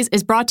Like These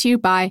is brought to you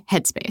by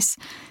Headspace.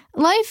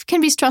 Life can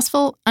be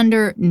stressful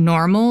under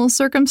normal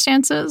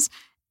circumstances.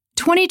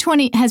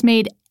 2020 has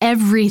made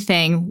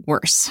everything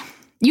worse.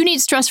 You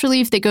need stress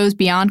relief that goes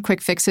beyond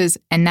quick fixes,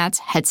 and that's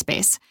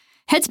Headspace.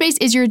 Headspace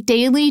is your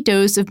daily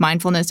dose of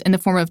mindfulness in the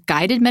form of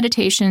guided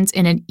meditations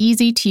in an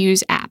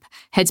easy-to-use app.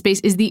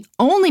 Headspace is the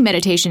only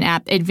meditation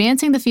app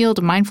advancing the field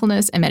of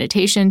mindfulness and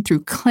meditation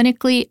through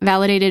clinically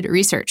validated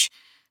research.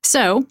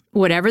 So,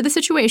 whatever the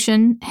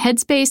situation,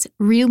 Headspace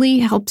really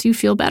helps you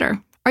feel better.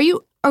 Are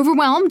you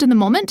overwhelmed in the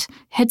moment?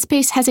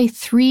 Headspace has a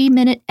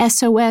 3-minute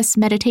SOS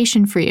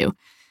meditation for you.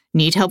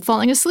 Need help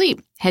falling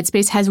asleep?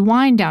 Headspace has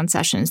wind-down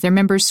sessions their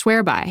members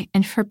swear by.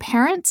 And for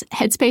parents,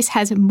 Headspace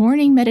has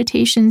morning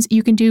meditations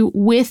you can do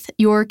with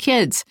your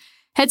kids.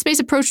 Headspace's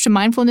approach to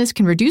mindfulness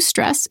can reduce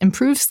stress,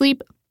 improve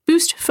sleep,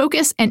 boost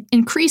focus, and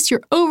increase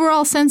your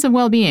overall sense of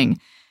well-being.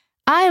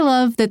 I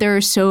love that there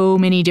are so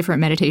many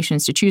different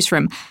meditations to choose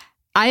from.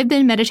 I've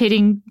been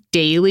meditating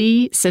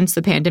daily since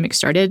the pandemic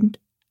started,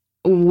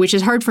 which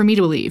is hard for me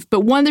to believe.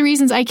 But one of the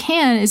reasons I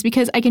can is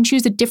because I can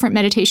choose a different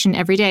meditation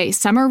every day.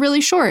 Some are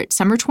really short,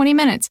 some are 20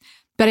 minutes,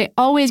 but I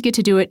always get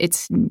to do it.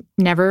 It's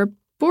never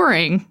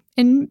boring,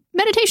 and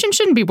meditation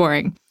shouldn't be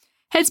boring.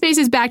 Headspace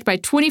is backed by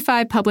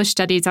 25 published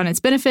studies on its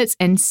benefits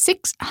and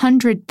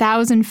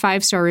 600,000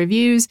 5-star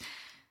reviews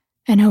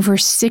and over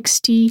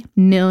 60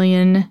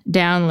 million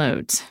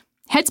downloads.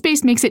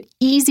 Headspace makes it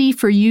easy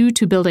for you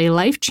to build a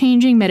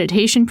life-changing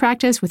meditation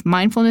practice with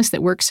mindfulness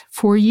that works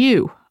for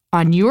you,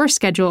 on your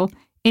schedule,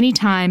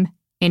 anytime,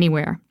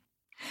 anywhere.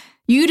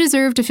 You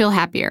deserve to feel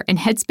happier, and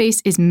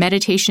Headspace is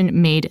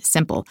meditation made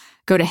simple.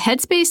 Go to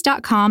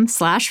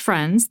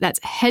headspace.com/friends. That's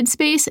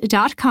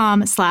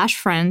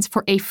headspace.com/friends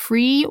for a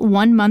free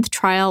 1-month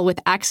trial with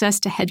access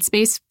to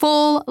Headspace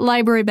full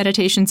library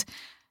meditations.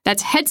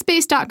 That's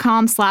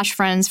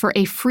headspace.com/friends for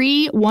a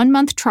free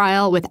 1-month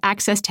trial with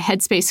access to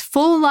Headspace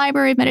full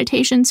library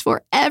meditations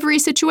for every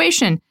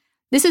situation.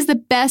 This is the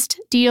best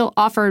deal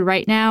offered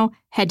right now.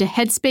 Head to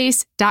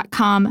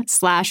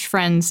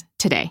headspace.com/friends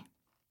today.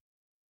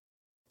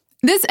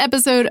 This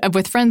episode of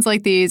With Friends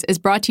Like These is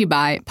brought to you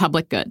by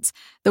Public Goods,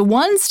 the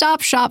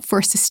one-stop shop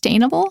for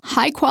sustainable,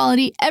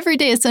 high-quality,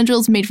 everyday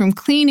essentials made from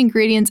clean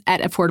ingredients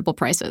at affordable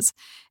prices.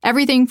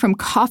 Everything from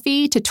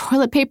coffee to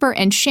toilet paper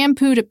and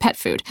shampoo to pet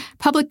food.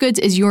 Public Goods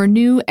is your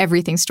new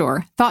everything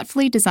store,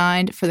 thoughtfully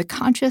designed for the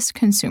conscious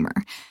consumer.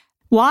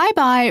 Why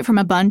buy from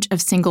a bunch of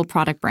single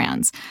product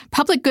brands?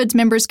 Public Goods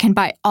members can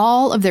buy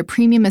all of their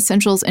premium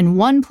essentials in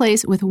one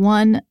place with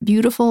one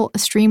beautiful,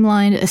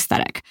 streamlined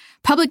aesthetic.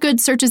 Public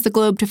Goods searches the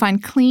globe to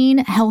find clean,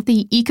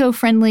 healthy,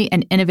 eco-friendly,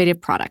 and innovative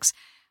products.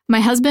 My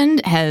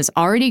husband has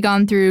already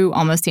gone through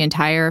almost the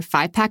entire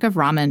 5-pack of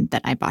ramen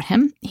that I bought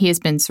him. He has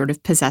been sort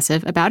of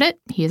possessive about it.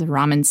 He is a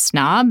ramen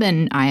snob,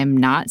 and I am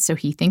not, so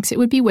he thinks it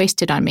would be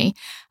wasted on me.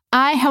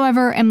 I,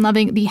 however, am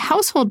loving the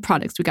household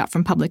products we got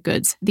from Public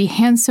Goods. The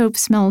hand soap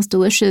smells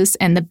delicious,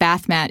 and the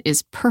bath mat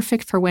is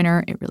perfect for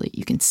winter.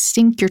 You can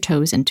sink your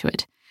toes into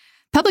it.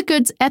 Public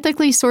Goods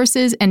ethically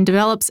sources and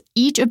develops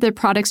each of their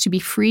products to be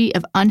free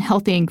of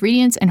unhealthy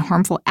ingredients and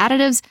harmful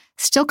additives,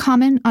 still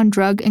common on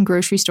drug and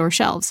grocery store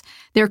shelves.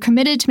 They're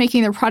committed to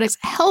making their products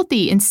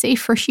healthy and safe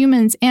for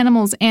humans,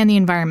 animals, and the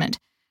environment.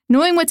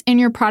 Knowing what's in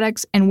your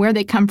products and where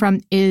they come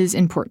from is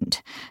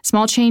important.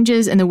 Small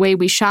changes in the way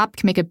we shop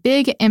can make a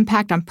big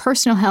impact on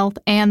personal health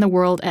and the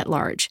world at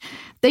large.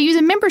 They use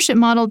a membership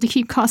model to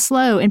keep costs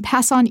low and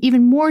pass on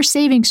even more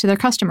savings to their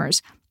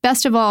customers.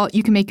 Best of all,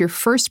 you can make your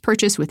first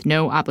purchase with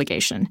no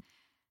obligation.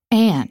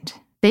 And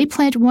they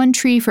plant one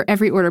tree for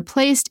every order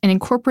placed and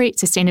incorporate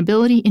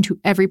sustainability into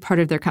every part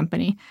of their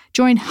company.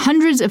 Join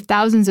hundreds of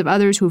thousands of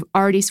others who have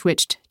already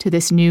switched to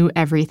this new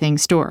everything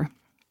store.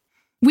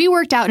 We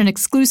worked out an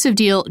exclusive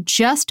deal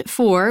just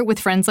for With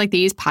Friends Like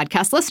These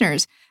podcast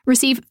listeners.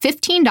 Receive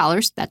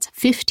 $15, that's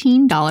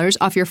 $15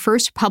 off your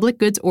first Public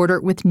Goods order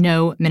with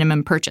no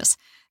minimum purchase.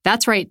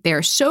 That's right,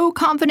 they're so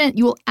confident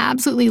you will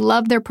absolutely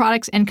love their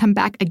products and come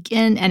back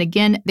again and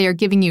again. They are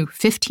giving you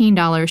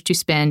 $15 to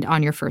spend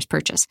on your first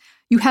purchase.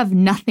 You have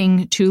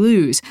nothing to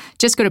lose.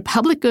 Just go to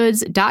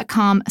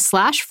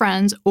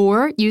publicgoods.com/friends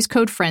or use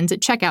code FRIENDS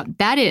at checkout.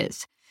 That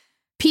is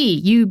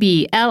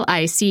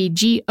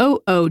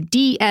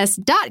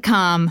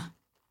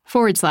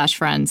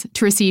publicgoods.com/friends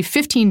to receive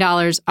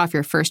 $15 off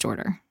your first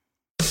order.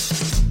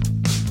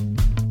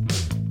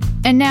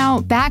 And now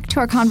back to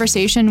our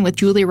conversation with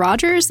Julie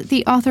Rogers,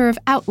 the author of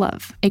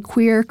Outlove, a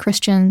queer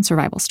Christian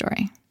survival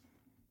story.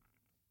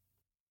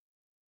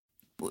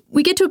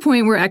 We get to a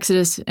point where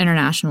Exodus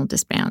International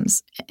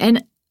disbands,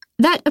 and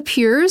that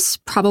appears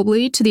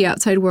probably to the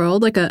outside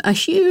world like a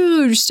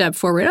huge step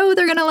forward. Oh,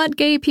 they're going to let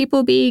gay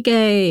people be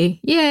gay.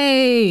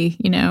 Yay,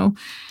 you know.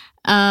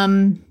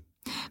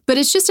 But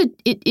it's just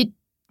it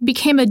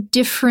became a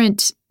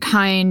different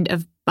kind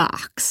of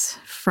box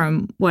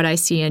from what I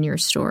see in your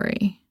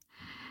story.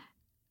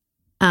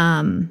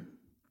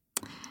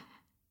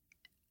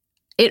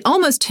 It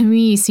almost to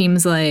me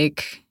seems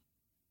like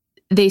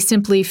they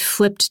simply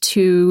flipped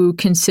to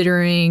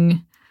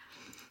considering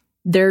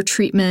their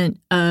treatment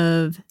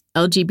of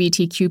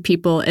LGBTQ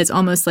people as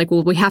almost like,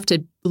 well, we have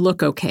to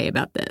look okay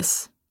about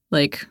this.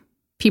 Like,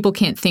 people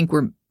can't think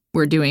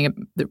we're doing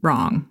it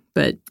wrong,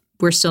 but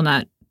we're still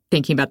not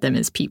thinking about them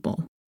as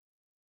people.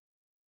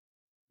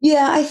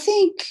 Yeah, I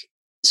think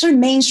sort of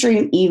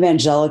mainstream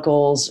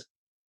evangelicals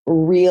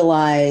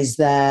realize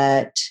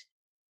that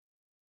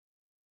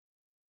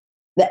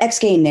the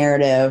ex-gay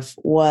narrative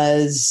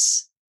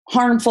was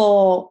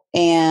harmful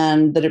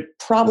and that it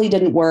probably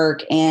didn't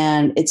work.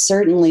 And it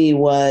certainly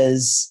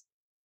was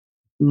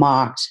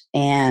mocked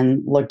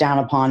and looked down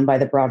upon by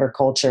the broader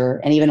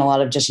culture and even a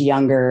lot of just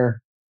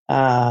younger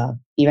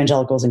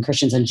evangelicals and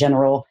Christians in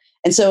general.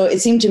 And so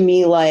it seemed to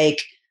me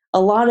like a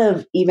lot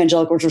of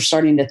evangelicals were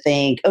starting to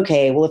think,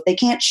 okay, well, if they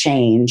can't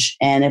change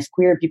and if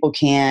queer people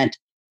can't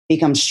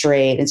become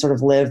straight and sort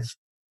of live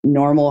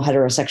normal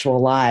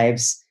heterosexual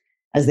lives,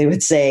 as they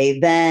would say,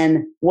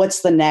 then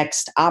what's the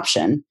next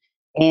option?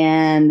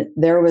 And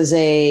there was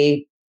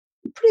a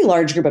pretty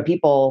large group of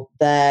people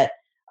that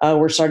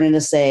were starting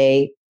to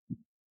say,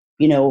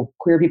 you know,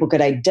 queer people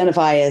could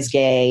identify as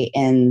gay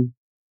and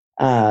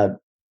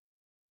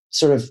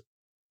sort of,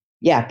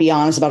 be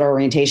honest about our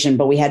orientation,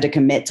 but we had to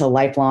commit to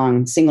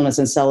lifelong singleness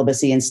and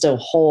celibacy and still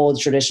hold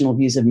traditional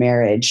views of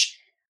marriage,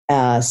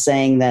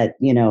 saying that,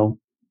 you know,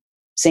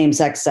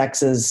 same-sex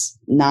sex is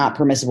not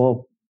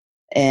permissible.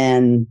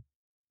 And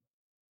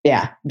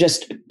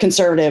just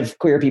conservative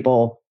queer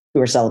people who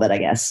are celibate, I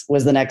guess,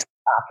 was the next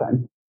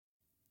option.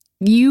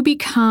 You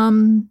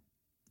become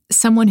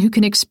someone who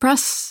can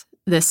express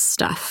this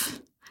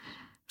stuff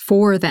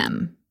for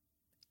them.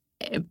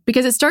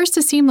 Because it starts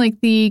to seem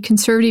like the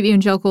conservative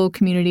evangelical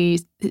community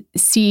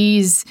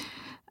sees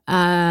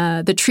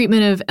the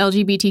treatment of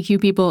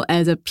LGBTQ people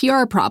as a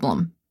PR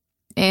problem.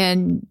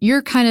 And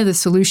you're kind of the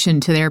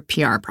solution to their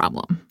PR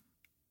problem.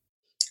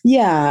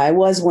 Yeah, I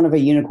was one of a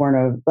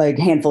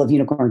handful of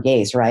unicorn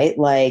gays, right?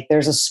 Like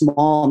there's a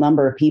small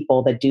number of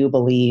people that do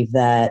believe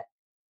that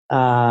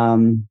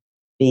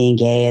being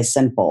gay is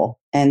sinful.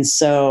 And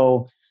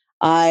so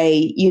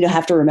I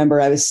have to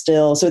remember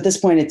so at this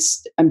point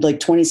I'm like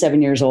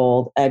 27 years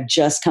old. I've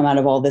just come out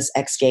of all this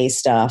ex-gay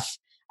stuff.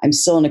 I'm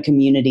still in a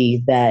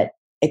community that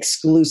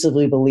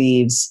exclusively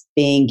believes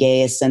being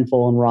gay is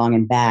sinful and wrong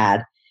and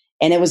bad.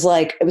 And it was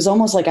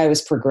almost like I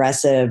was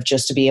progressive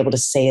just to be able to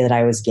say that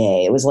I was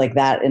gay. It was like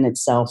that in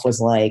itself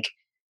was like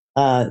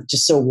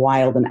just so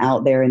wild and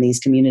out there in these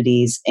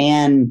communities.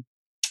 And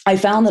I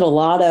found that a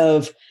lot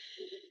of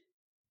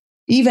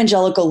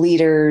evangelical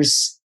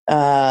leaders,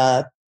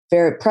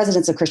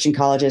 presidents of Christian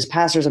colleges,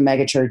 pastors of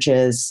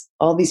megachurches,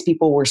 all these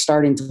people were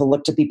starting to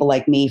look to people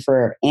like me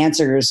for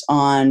answers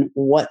on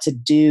what to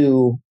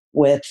do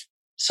with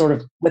sort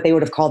of what they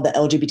would have called the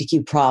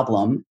LGBTQ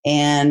problem.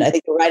 And I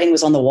think the writing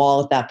was on the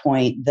wall at that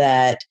point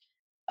that,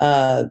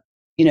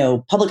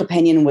 public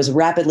opinion was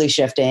rapidly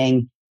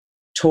shifting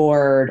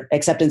toward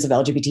acceptance of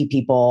LGBT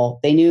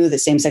people. They knew that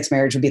same-sex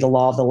marriage would be the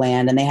law of the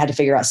land, and they had to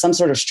figure out some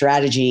sort of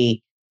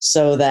strategy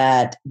so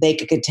that they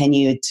could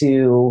continue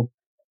to,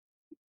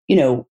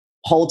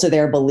 hold to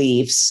their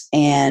beliefs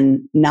and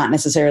not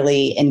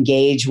necessarily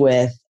engage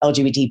with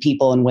LGBT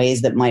people in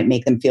ways that might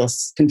make them feel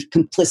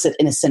complicit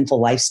in a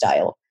sinful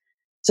lifestyle.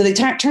 So they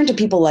turned to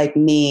people like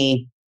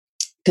me,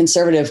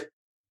 conservative,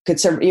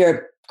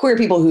 queer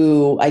people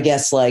who I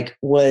guess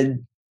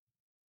would,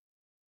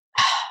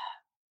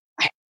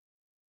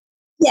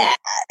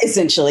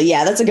 essentially,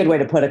 that's a good way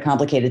to put a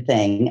complicated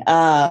thing.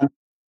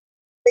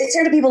 They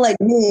turned to people like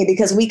me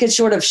because we could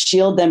sort of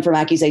shield them from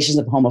accusations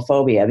of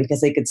homophobia,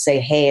 because they could say,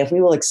 hey, if we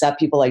will accept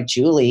people like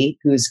Julie,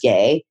 who's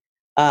gay,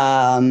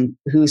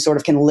 who sort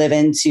of can live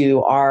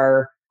into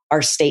our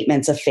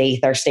statements of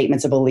faith, our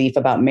statements of belief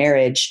about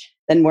marriage,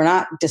 then we're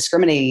not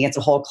discriminating against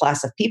a whole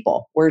class of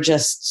people. We're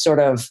just sort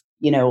of,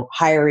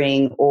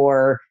 hiring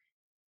or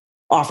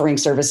offering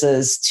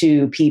services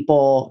to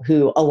people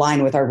who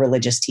align with our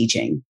religious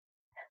teaching.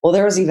 Well,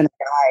 there was even a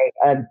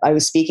guy, I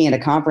was speaking at a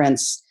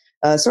conference,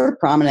 a sort of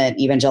prominent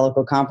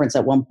evangelical conference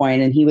at one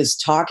point, and he was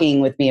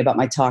talking with me about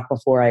my talk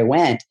before I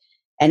went.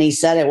 And he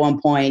said at one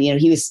point,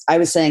 I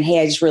was saying,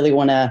 hey, I just really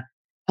want to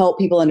help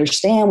people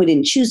understand we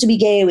didn't choose to be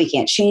gay. We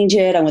can't change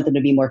it. I want them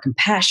to be more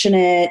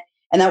compassionate.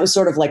 And that was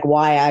sort of like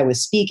why I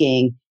was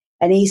speaking.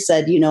 And he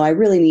said, I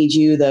really need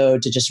you, though,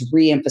 to just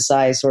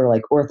reemphasize sort of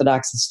like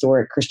Orthodox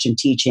historic Christian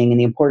teaching and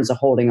the importance of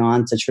holding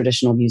on to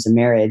traditional views of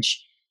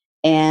marriage.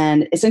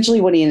 And essentially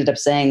what he ended up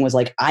saying was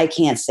like, I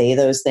can't say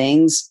those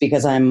things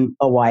because I'm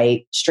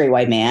a straight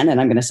white man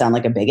and I'm going to sound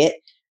like a bigot.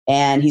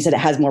 And he said it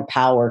has more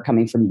power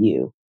coming from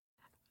you.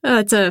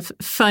 It's a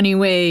funny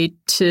way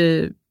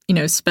to,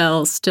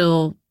 spell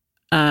still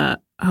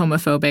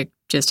homophobic,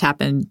 just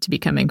happened to be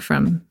coming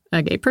from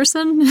a gay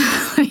person.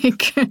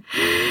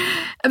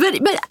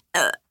 But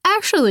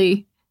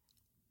actually,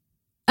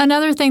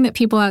 another thing that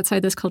people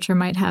outside this culture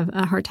might have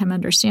a hard time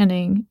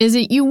understanding is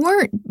that you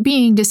weren't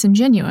being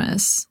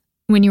disingenuous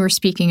when you were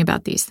speaking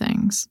about these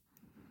things.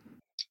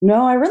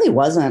 No, I really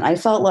wasn't. I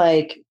felt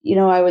like,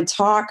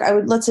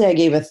 let's say I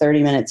gave a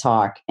 30-minute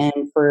talk, and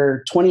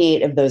for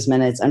 28 of those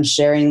minutes, I'm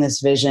sharing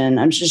this vision.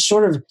 I'm just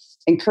sort of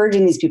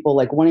encouraging these people,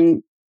 like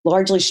wanting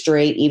largely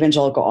straight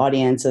evangelical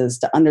audiences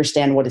to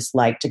understand what it's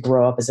like to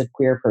grow up as a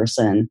queer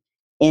person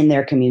in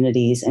their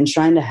communities, and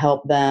trying to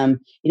help them,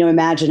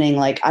 imagining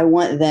like, I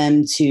want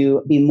them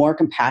to be more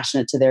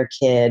compassionate to their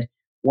kid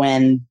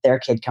when their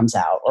kid comes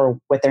out, or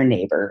with their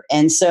neighbor.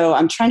 And so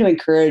I'm trying to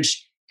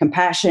encourage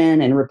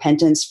compassion and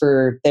repentance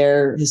for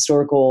their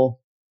historical,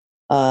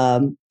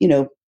 the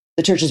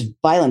church's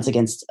violence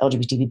against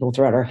LGBT people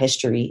throughout our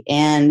history.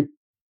 And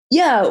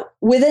yeah,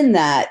 within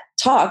that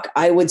talk,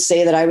 I would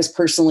say that I was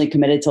personally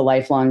committed to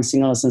lifelong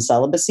singleness and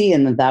celibacy,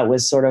 and that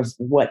was sort of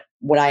what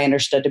I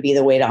understood to be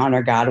the way to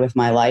honor God with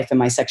my life and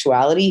my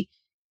sexuality.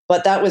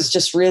 But that was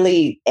just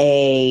really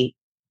it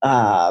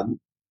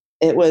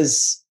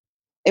was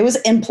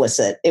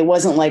implicit. It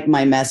wasn't like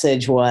my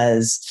message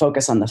was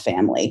focus on the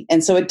family.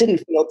 And so it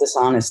didn't feel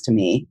dishonest to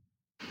me.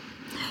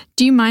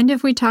 Do you mind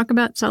if we talk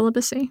about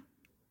celibacy?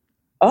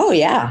 Oh,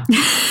 yeah.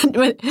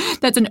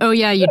 That's an, oh,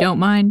 yeah, you don't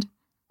mind.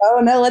 Oh,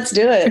 no, let's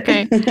do it.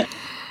 Okay.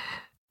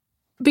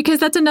 Because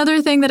that's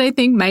another thing that I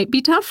think might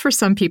be tough for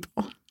some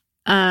people,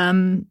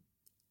 that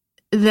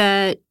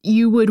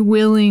you would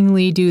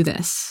willingly do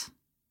this,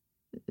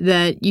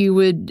 that you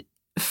would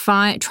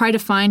try to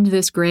find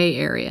this gray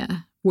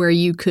area where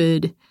you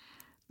could,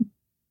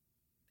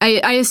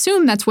 I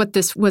assume that's what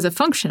this was a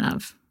function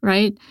of,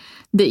 right?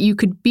 That you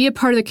could be a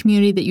part of the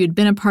community that you had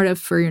been a part of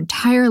for your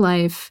entire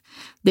life,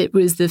 that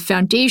was the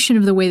foundation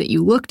of the way that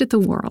you looked at the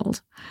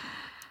world.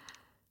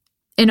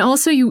 And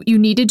also you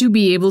needed to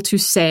be able to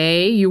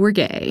say you were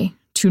gay,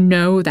 to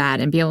know that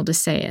and be able to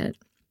say it.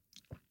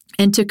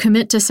 And to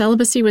commit to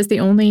celibacy was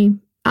the only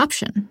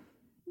option.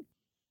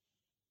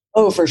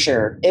 Oh, for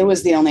sure. It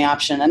was the only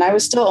option. And I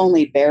was still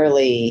only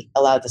barely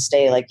allowed to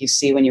stay. Like you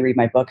see when you read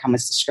my book, how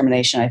much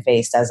discrimination I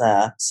faced as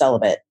a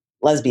celibate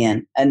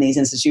lesbian in these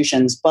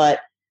institutions. But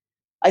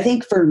I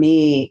think for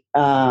me,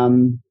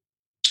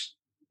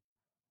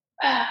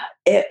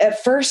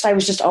 at first I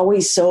was just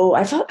always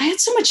I had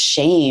so much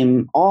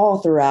shame all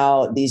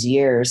throughout these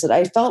years that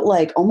I felt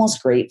like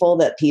almost grateful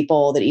that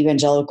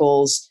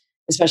evangelicals,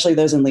 especially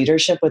those in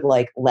leadership, would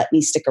like let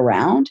me stick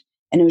around.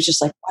 And it was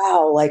just like,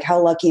 wow, like how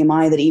lucky am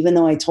I that even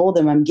though I told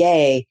them I'm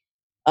gay,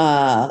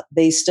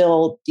 they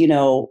still,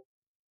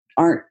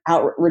 aren't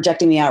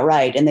rejecting me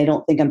outright, and they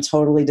don't think I'm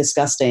totally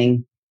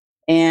disgusting.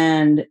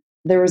 And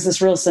there was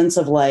this real sense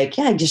of like,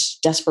 yeah,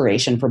 just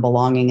desperation for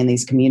belonging in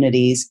these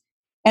communities.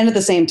 And at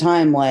the same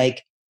time,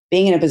 like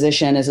being in a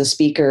position as a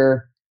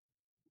speaker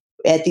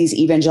at these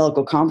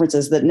evangelical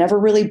conferences that never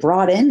really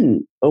brought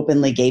in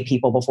openly gay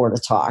people before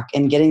to talk,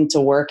 and getting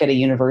to work at a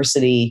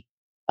university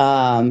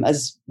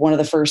as one of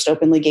the first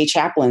openly gay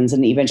chaplains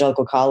in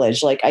evangelical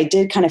college. Like I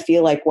did kind of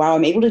feel like, wow,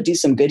 I'm able to do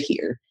some good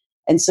here.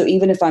 And so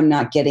even if I'm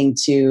not getting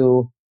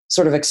to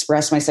sort of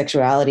express my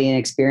sexuality and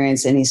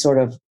experience any sort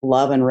of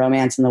love and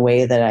romance in the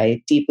way that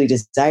I deeply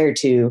desire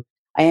to,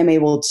 I am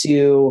able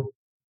to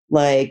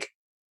like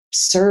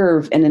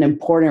serve in an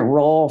important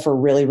role for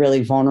really,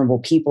 really vulnerable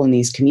people in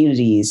these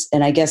communities.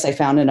 And I guess I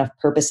found enough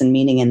purpose and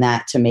meaning in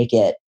that to make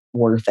it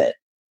worth it.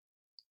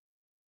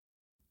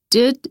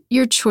 Did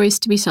your choice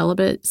to be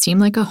celibate seem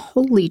like a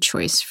holy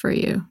choice for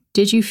you?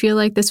 Did you feel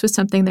like this was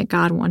something that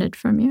God wanted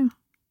from you?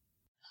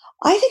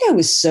 I think I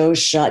was so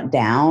shut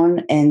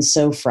down and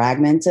so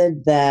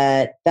fragmented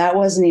that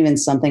wasn't even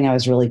something I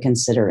was really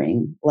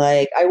considering.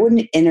 Like I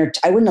wouldn't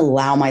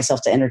allow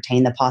myself to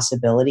entertain the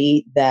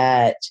possibility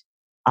that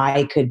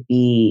I could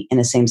be in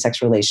a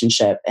same-sex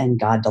relationship and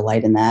God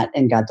delight in that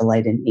and God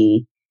delight in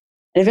me.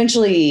 And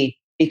eventually,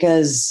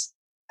 because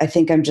I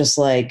think I'm just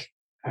like,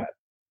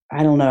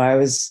 I don't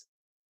know,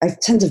 I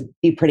tend to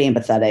be pretty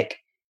empathetic.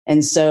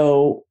 And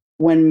so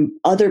when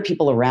other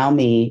people around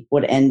me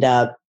would end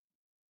up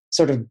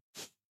sort of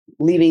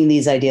leaving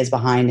these ideas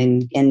behind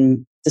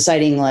and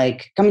deciding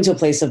like coming to a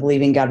place of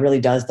believing God really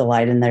does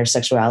delight in their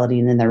sexuality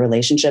and in their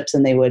relationships,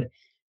 and they would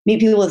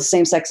meet people of the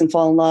same sex and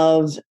fall in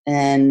love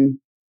and,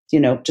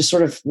 just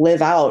sort of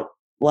live out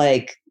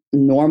like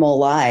normal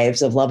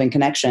lives of love and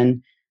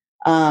connection.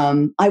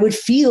 I would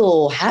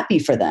feel happy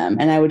for them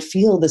and I would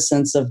feel the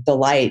sense of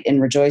delight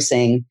and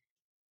rejoicing,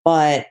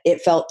 but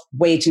it felt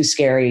way too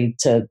scary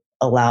to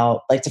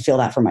feel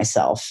that for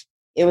myself.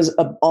 It was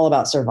all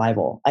about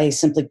survival. I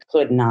simply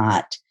could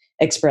not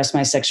express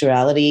my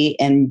sexuality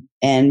and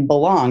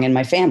belong in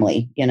my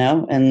family,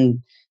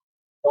 and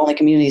the only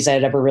communities I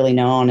had ever really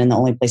known and the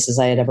only places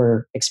I had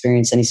ever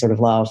experienced any sort of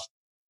love.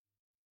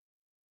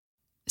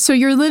 So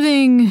you're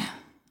living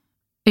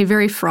a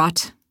very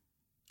fraught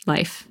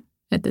life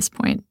at this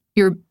point.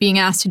 You're being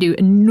asked to do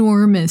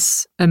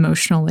enormous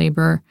emotional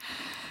labor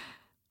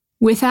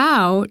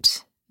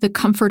without the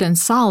comfort and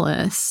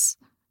solace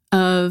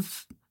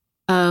of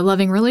a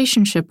loving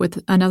relationship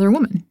with another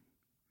woman,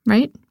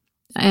 right?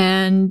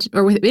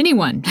 Or with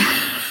anyone.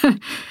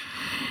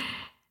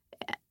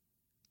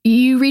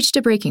 You reached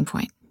a breaking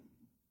point.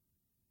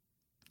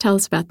 Tell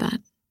us about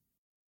that.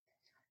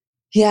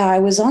 Yeah, I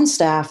was on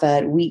staff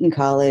at Wheaton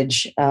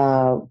College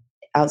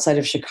outside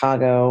of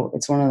Chicago.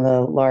 It's one of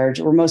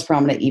the most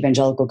prominent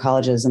evangelical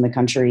colleges in the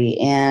country.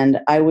 And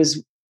I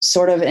was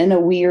sort of in a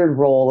weird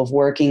role of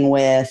working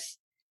with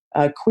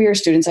queer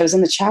students. I was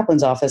in the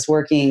chaplain's office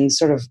working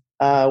sort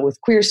of with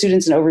queer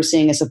students and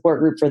overseeing a support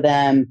group for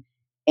them,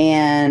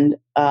 and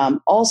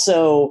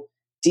also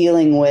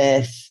dealing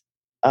with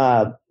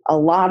a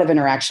lot of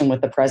interaction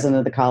with the president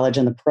of the college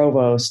and the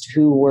provost,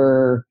 who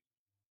were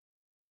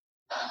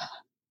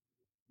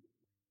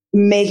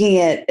making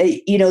it,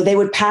 they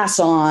would pass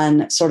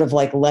on sort of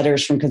like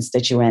letters from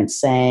constituents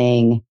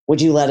saying,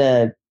 would you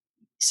let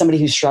somebody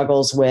who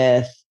struggles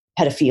with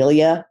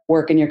pedophilia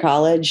work in your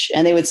college?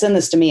 And they would send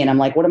this to me, and I'm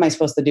like, what am I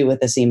supposed to do with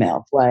this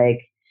email?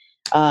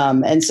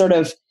 And sort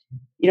of,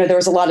 there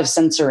was a lot of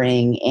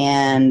censoring,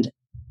 and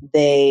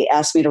they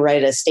asked me to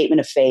write a statement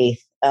of faith,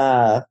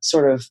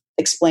 sort of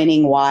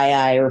explaining why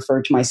I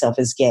referred to myself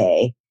as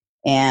gay.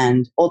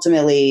 And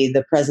ultimately,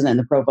 the president and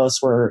the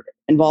provost were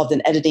involved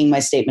in editing my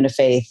statement of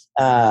faith.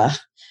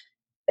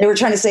 They were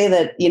trying to say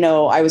that,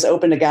 I was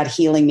open to God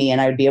healing me and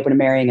I would be open to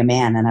marrying a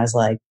man. And I was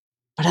like,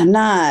 but I'm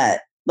not.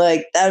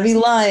 Like, that would be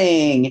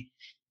lying.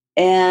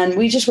 And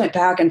we just went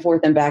back and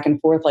forth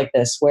like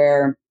this,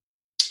 where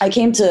I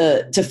came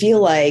to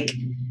feel like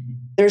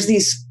there's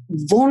these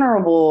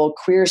vulnerable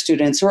queer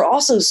students who are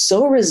also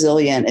so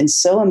resilient and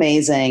so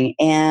amazing.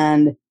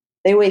 And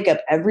they wake up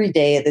every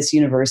day at this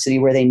university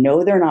where they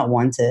know they're not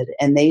wanted,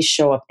 and they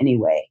show up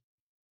anyway.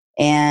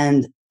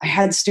 And I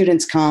had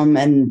students come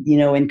and,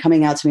 in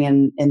coming out to me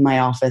in my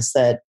office,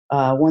 that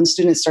one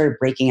student started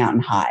breaking out in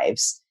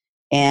hives,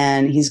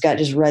 and he's got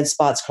just red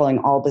spots crawling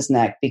all up his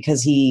neck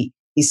because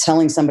he's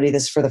telling somebody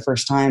this for the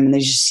first time. And they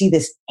just see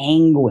this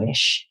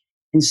anguish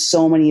in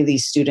so many of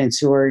these students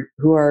who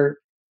are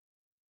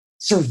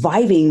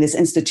surviving this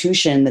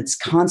institution that's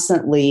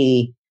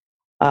constantly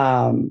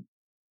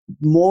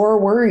more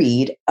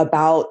worried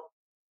about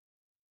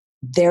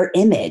their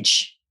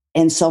image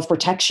and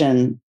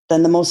self-protection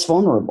than the most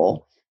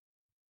vulnerable.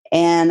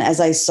 And as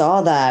I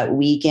saw that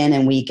week in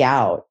and week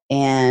out,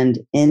 and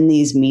in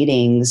these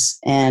meetings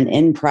and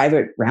in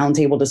private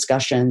roundtable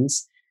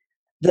discussions,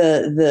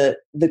 the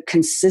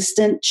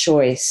consistent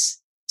choice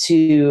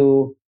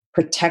to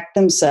protect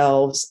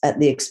themselves at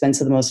the expense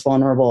of the most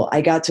vulnerable,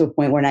 I got to a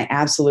point where I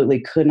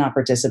absolutely could not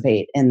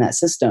participate in that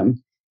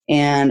system.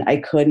 And I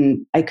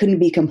couldn't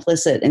be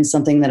complicit in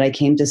something that I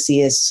came to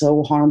see as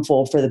so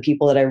harmful for the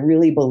people that I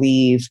really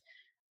believe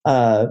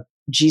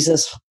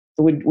Jesus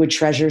would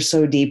treasure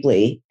so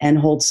deeply and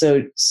hold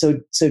so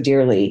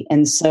dearly.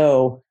 And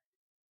so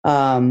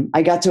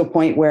I got to a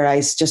point where I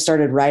just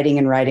started writing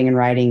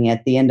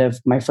at the end of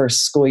my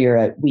first school year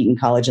at Wheaton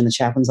College in the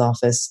chaplain's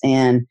office,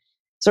 and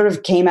sort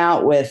of came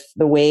out with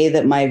the way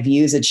that my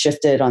views had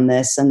shifted on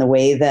this, and the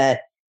way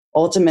that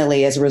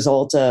ultimately, as a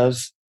result of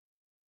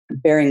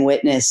bearing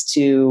witness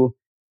to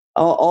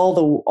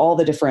all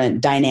the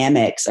different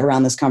dynamics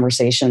around this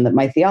conversation, that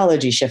my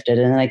theology shifted.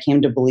 And then I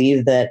came to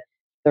believe that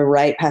the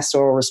right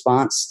pastoral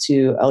response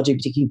to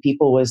LGBTQ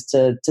people was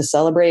to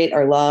celebrate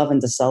our love,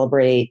 and to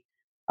celebrate,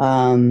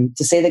 to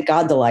say that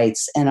God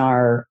delights in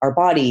our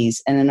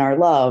bodies and in our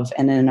love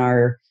and in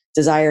our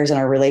desires and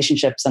our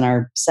relationships and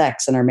our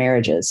sex and our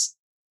marriages.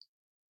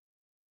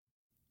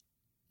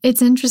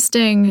 It's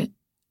interesting,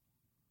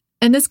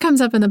 and this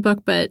comes up in the book,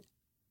 but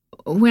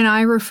when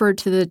I referred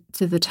to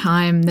the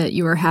time that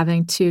you were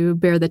having to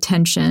bear the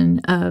tension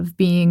of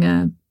being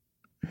a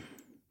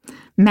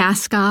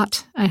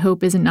mascot, I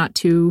hope isn't not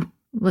too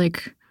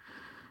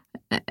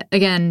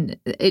again,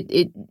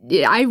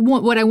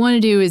 what I want to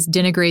do is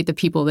denigrate the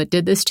people that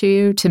did this to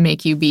you, to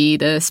make you be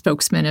the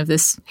spokesman of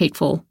this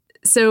hateful.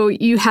 So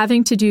you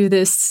having to do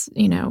this,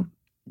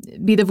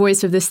 be the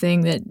voice of this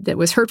thing that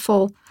was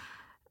hurtful,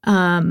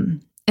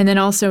 and then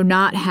also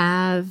not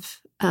have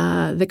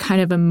the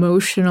kind of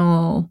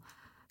emotional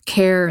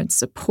care and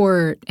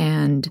support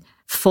and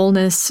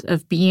fullness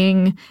of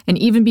being, and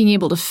even being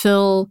able to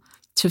feel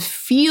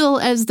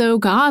as though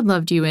God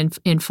loved you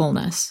in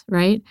fullness,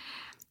 right?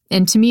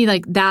 And to me,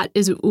 that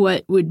is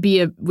what would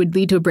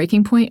lead to a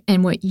breaking point.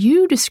 And what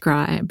you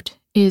described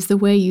is the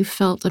way you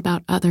felt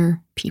about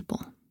other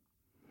people.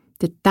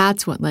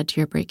 That's what led to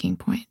your breaking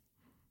point.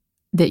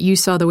 That you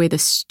saw the way the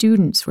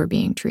students were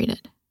being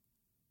treated.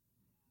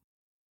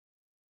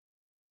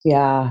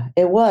 Yeah,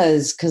 it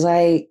was, because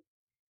I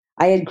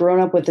had grown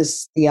up with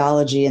this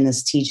theology and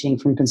this teaching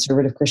from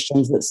conservative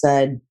Christians that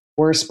said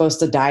we're supposed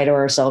to die to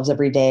ourselves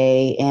every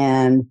day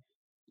and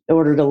in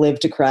order to live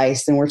to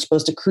Christ, and we're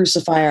supposed to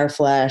crucify our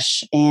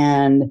flesh.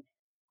 And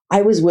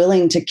I was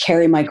willing to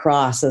carry my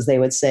cross, as they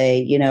would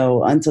say,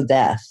 unto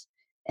death.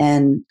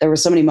 And there were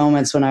so many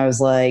moments when I was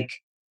like,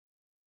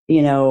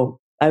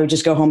 I would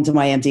just go home to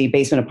my empty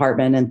basement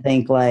apartment and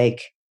think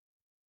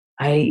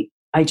I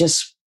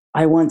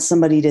want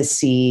somebody to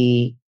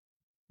see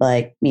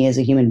me as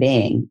a human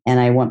being. And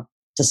I want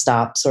to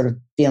stop sort of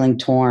feeling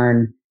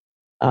torn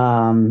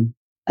by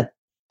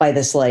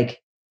this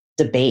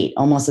debate,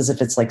 almost as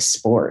if it's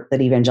sport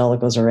that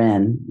evangelicals are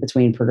in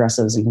between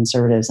progressives and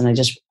conservatives. And I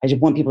just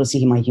want people to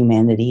see my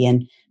humanity.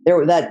 And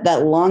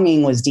that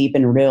longing was deep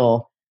and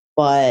real,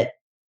 but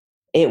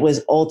it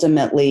was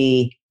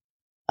ultimately,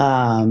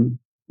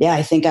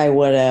 I think I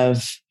would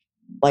have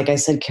like I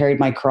said, carried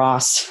my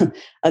cross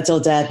until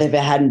death if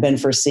it hadn't been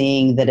for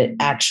seeing that it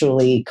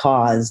actually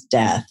caused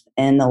death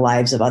in the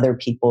lives of other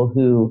people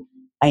who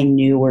I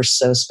knew were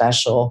so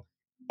special.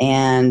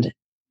 And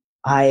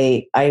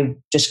I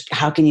just,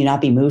 how can you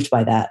not be moved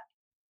by that?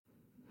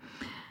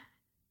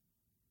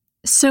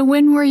 So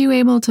when were you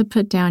able to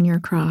put down your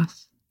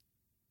cross?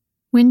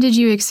 When did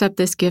you accept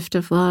this gift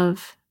of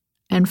love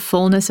and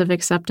fullness of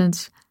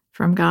acceptance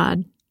from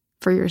God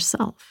for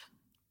yourself?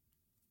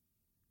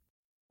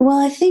 Well,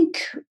 I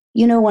think,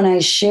 when I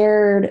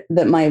shared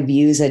that my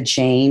views had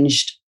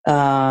changed,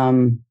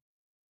 and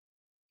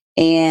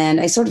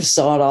I sort of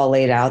saw it all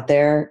laid out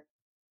there,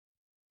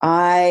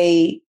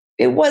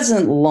 it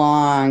wasn't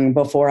long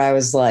before I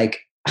was like,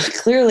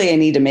 clearly I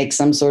need to make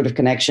some sort of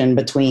connection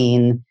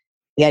between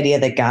the idea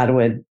that God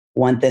would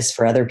want this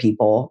for other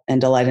people and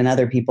delight in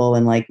other people,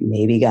 and like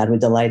maybe God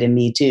would delight in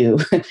me too.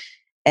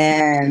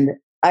 And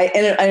I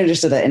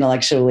understood that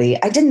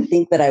intellectually. I didn't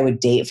think that I would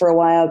date for a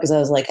while because I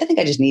was like, I think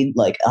I just need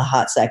like a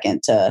hot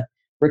second to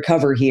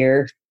recover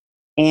here.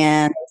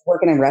 And I was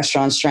working in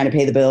restaurants trying to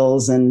pay the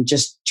bills and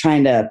just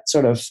trying to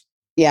sort of,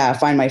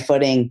 find my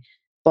footing.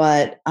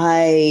 But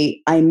I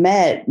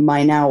met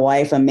my now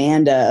wife,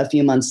 Amanda, a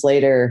few months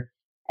later,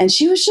 and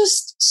she was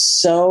just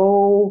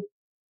so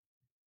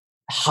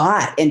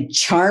hot and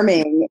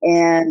charming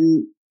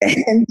and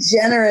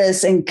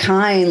generous and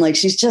kind. Like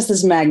she's just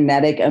this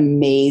magnetic,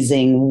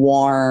 amazing,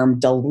 warm,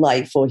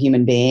 delightful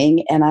human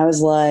being. And I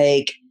was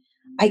like,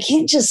 I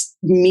can't just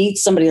meet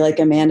somebody like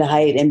Amanda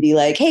Height and be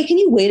like, hey, can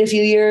you wait a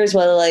few years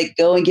while I like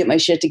go and get my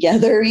shit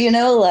together?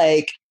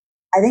 Like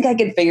I think I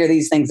could figure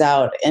these things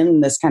out in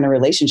this kind of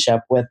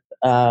relationship with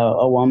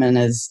a woman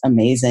as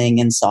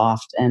amazing and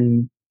soft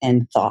and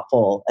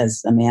thoughtful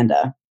as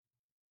Amanda.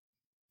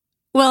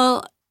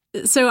 Well,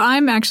 so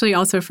I'm actually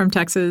also from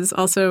Texas,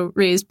 also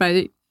raised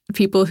by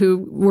people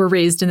who were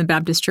raised in the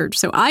Baptist church.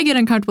 So I get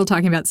uncomfortable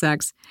talking about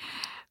sex,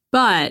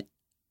 but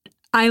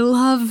I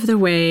love the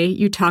way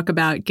you talk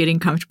about getting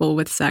comfortable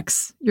with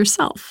sex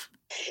yourself.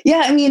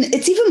 Yeah, I mean,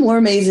 it's even more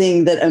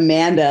amazing that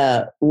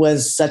Amanda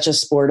was such a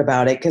sport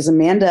about it, because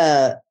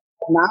Amanda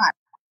not.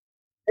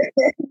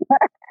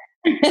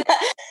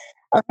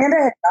 Amanda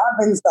had not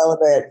been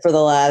celibate for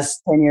the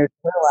last 10 years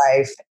of her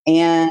life.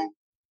 And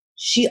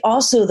she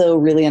also, though,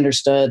 really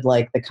understood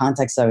like the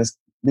context I was,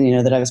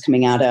 that I was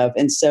coming out of.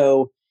 And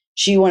so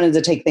she wanted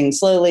to take things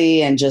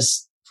slowly and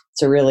just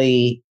to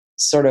really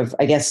sort of,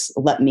 I guess,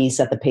 let me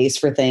set the pace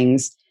for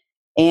things.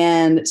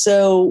 And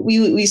so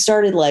we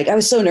started like, I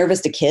was so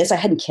nervous to kiss. I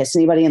hadn't kissed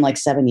anybody in like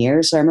 7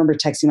 years. So I remember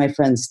texting my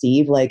friend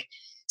Steve, like,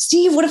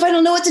 Steve, what if I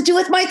don't know what to do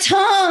with my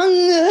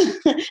tongue?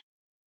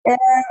 And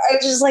I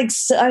was just like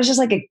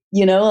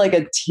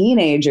a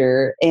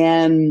teenager.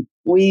 And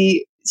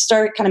we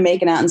started kind of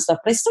making out and stuff.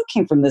 But I still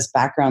came from this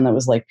background that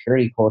was like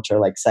purity culture,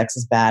 like sex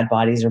is bad,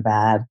 bodies are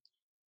bad.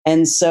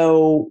 And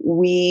so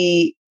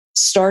we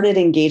started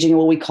engaging in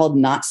what we called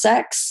not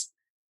sex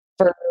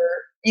for,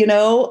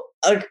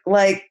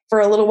 like for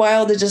a little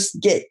while to just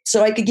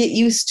so I could get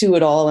used to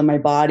it all in my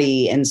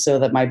body. And so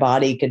that my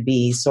body could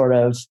be sort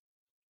of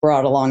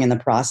brought along in the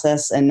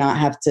process and not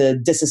have to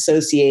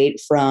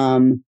disassociate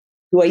from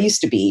who I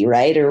used to be,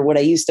 right? Or what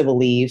I used to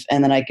believe.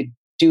 And then I could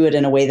do it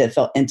in a way that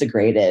felt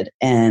integrated.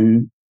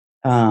 And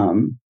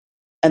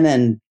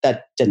then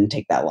that didn't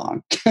take that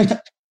long.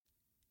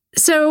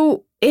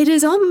 So it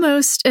is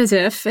almost as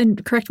if,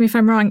 and correct me if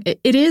I'm wrong,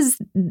 it is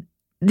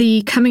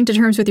the coming to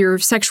terms with your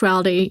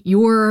sexuality,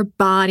 your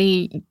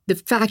body, the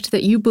fact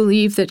that you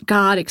believe that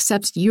God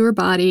accepts your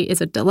body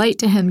is a delight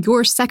to him,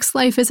 your sex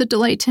life is a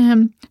delight to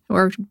him,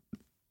 or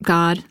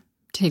God,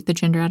 take the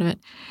gender out of it,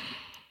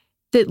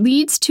 that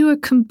leads to a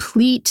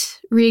complete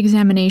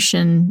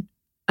reexamination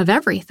of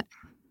everything.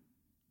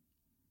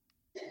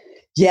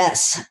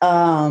 Yes,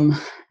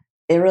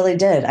 it really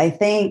did. I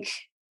think,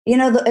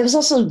 it was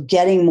also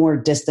getting more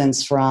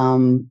distance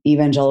from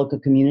evangelical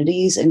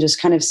communities and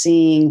just kind of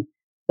seeing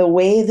the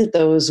way that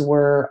those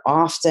were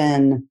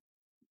often,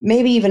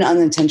 maybe even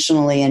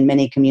unintentionally in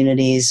many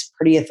communities,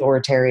 pretty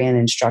authoritarian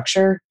in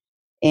structure.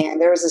 And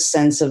there was a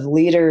sense of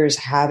leaders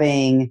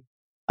having,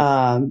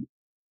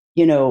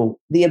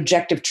 the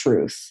objective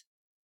truth.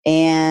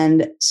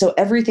 And so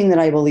everything that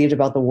I believed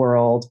about the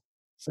world,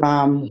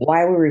 from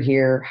why we were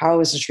here, how I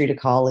was to treat a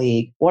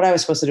colleague, what I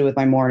was supposed to do with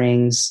my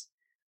mornings,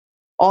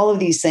 all of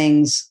these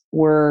things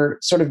were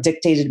sort of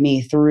dictated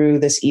me through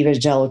this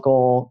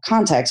evangelical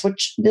context,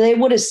 which they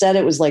would have said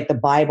it was like the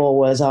Bible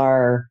was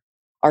our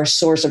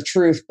source of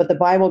truth, but the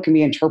Bible can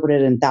be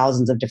interpreted in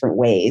thousands of different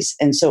ways.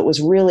 And so it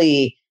was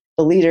really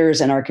the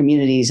leaders in our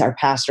communities, our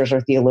pastors,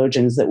 our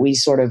theologians that we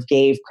sort of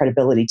gave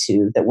credibility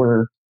to, that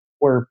were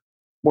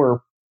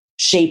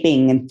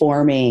shaping and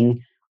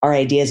forming our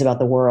ideas about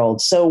the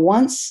world. So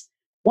once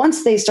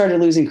they started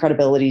losing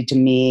credibility to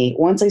me,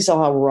 once I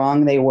saw how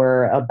wrong they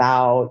were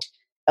about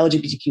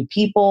LGBTQ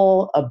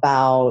people,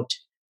 about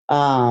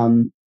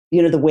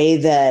the way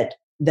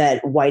that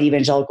white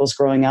evangelicals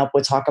growing up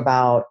would talk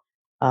about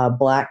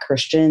Black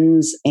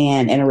Christians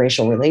and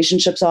interracial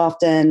relationships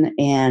often,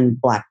 and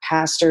Black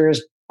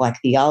pastors, Black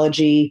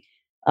theology,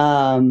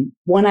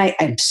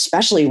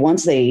 Especially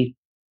once they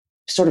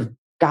sort of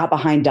got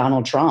behind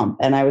Donald Trump,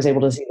 and I was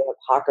able to see the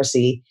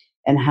hypocrisy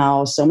and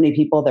how so many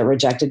people that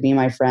rejected me,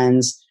 my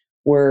friends,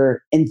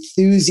 were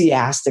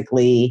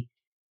enthusiastically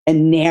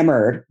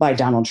enamored by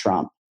Donald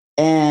Trump.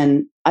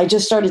 And I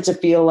just started to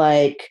feel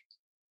like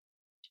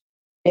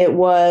it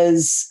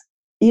was,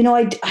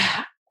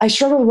 I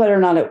struggled with whether or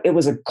not it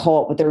was a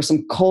cult, but there were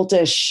some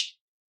cultish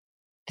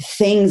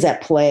things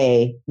at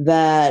play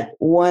that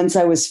once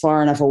I was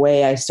far enough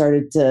away, I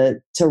started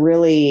to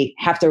really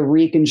have to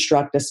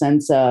reconstruct a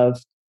sense of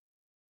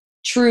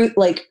truth,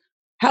 like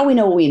how we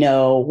know what we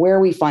know, where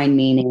we find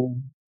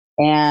meaning,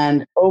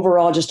 and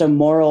overall just a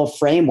moral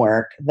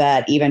framework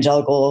that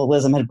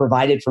evangelicalism had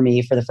provided for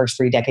me for the first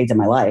 3 decades of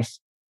my life.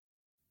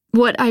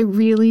 What I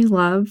really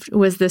loved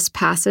was this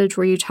passage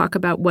where you talk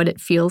about what it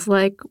feels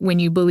like when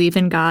you believe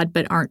in God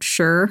but aren't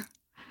sure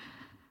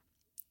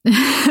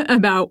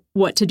about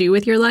what to do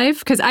with your life.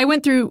 Because I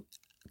went through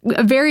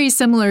a very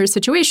similar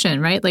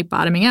situation, right? Like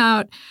bottoming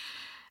out,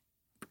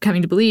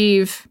 coming to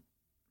believe.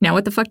 Now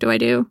what the fuck do I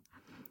do?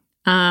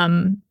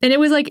 And it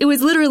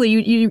was literally,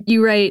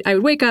 you write, I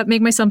would wake up,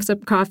 make myself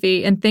some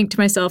coffee and think to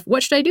myself,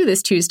 what should I do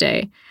this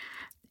Tuesday?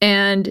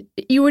 And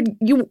you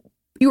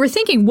were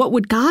thinking, what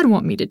would God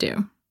want me to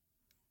do?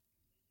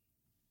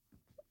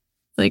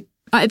 Like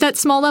at that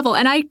small level.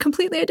 And I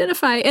completely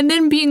identify. And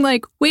then being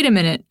like, wait a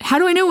minute, how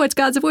do I know what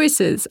God's voice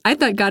is? I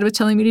thought God was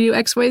telling me to do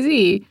X, Y,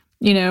 Z.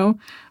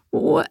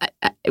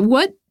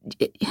 What?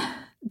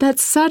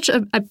 That's such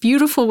a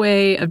beautiful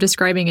way of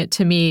describing it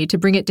to me, to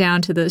bring it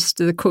down to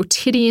the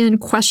quotidian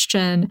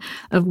question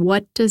of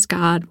what does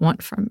God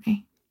want from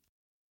me?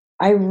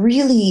 I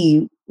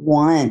really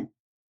want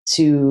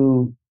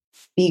to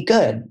be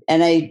good.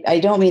 And I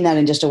don't mean that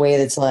in just a way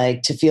that's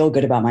like to feel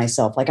good about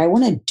myself. Like I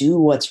want to do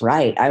what's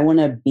right. I want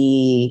to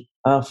be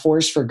a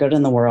force for good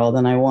in the world.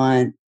 And I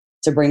want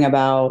to bring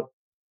about,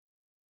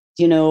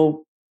 I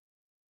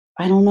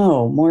don't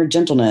know, more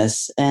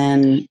gentleness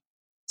and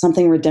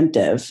something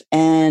redemptive.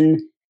 And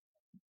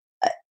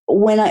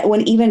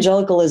when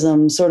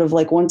evangelicalism sort of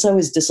like, once I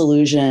was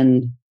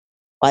disillusioned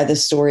by the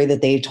story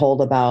that they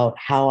told about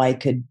how I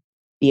could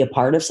be a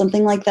part of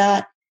something like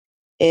that,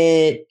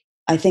 I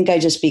think I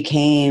just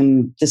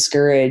became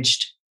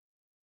discouraged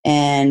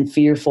and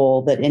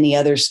fearful that any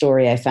other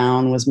story I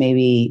found was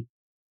maybe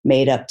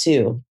made up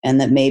too. And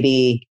that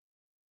maybe,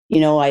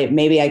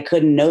 I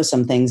couldn't know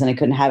some things and I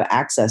couldn't have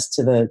access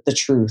to the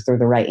truth or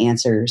the right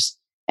answers.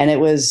 And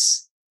it will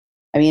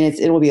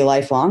be a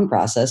lifelong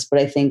process, but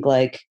I think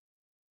like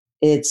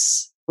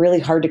it's really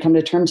hard to come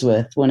to terms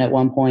with when at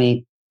one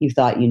point you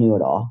thought you knew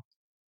it all.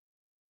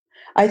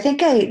 I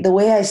think the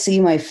way I see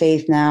my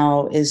faith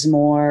now is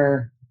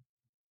more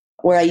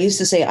where I used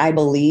to say, I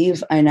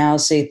believe, I now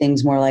say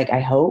things more like,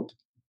 I hope.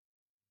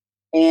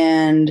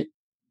 And,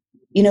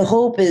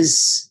 hope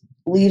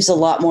leaves a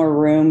lot more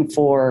room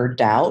for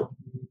doubt.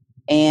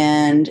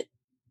 And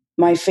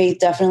my faith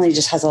definitely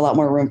just has a lot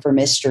more room for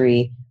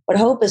mystery. But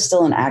hope is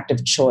still an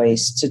active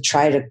choice to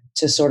try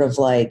to sort of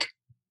like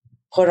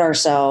put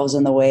ourselves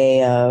in the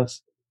way of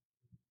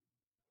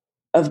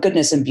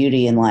goodness and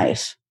beauty in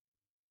life.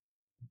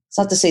 It's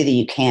not to say that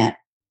you can't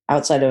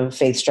outside of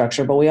faith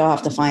structure, but we all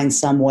have to find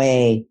some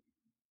way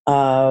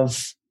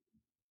of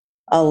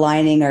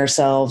aligning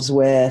ourselves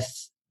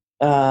with,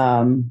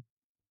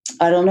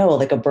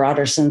 like a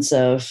broader sense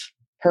of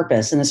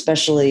purpose. And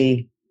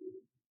especially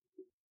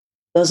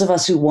those of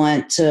us who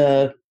want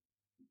to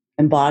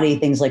embody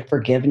things like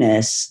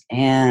forgiveness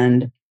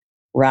and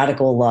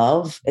radical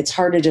love, it's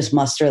hard to just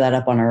muster that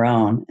up on our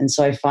own. And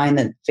so I find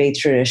that faith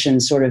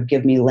traditions sort of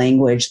give me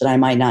language that I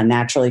might not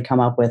naturally come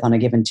up with on a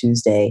given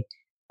Tuesday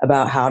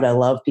about how to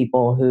love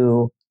people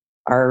who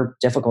are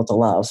difficult to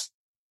love.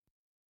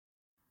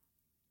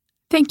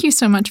 Thank you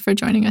so much for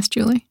joining us,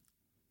 Julie.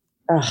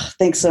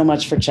 Thanks so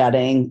much for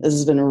chatting. This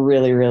has been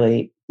really,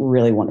 really,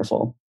 really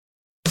wonderful.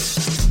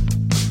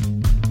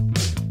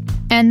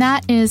 And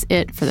that is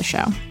it for the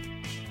show.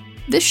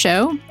 This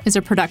show is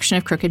a production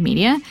of Crooked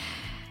Media,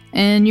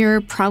 and you're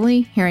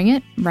probably hearing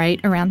it right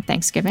around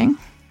Thanksgiving.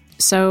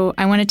 So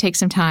I want to take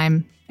some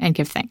time and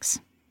give thanks.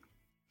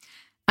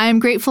 I am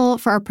grateful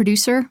for our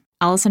producer,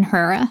 Allison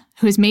Herrera,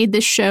 who has made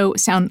this show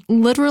sound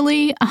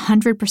literally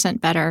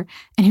 100% better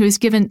and who has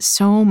given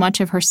so much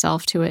of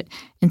herself to it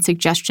in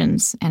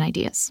suggestions and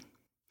ideas.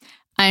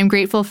 I am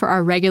grateful for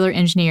our regular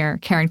engineer,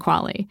 Karen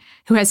Qualley,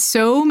 who has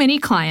so many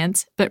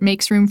clients but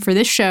makes room for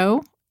this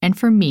show and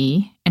for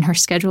me in her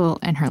schedule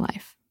and her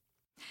life.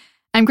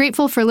 I'm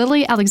grateful for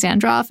Lily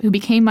Alexandrov, who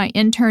became my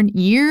intern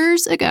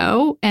years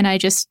ago, and I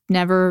just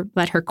never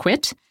let her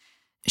quit.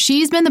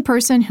 She's been the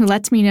person who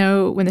lets me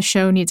know when the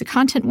show needs a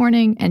content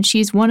warning, and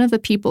she's one of the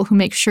people who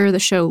makes sure the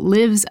show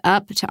lives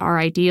up to our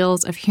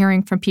ideals of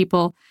hearing from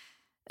people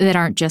that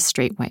aren't just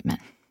straight white men.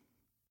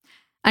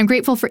 I'm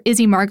grateful for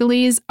Izzy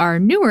Margulies, our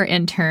newer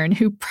intern,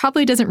 who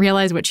probably doesn't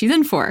realize what she's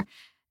in for.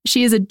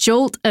 She is a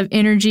jolt of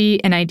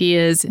energy and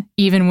ideas,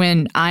 even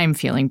when I'm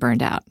feeling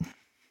burned out.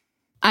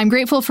 I'm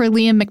grateful for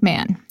Liam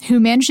McMahon, who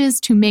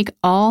manages to make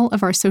all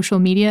of our social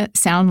media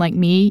sound like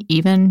me,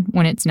 even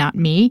when it's not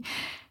me.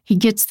 He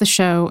gets the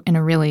show in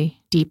a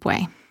really deep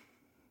way.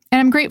 And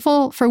I'm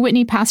grateful for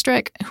Whitney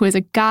Pastrick, who is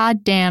a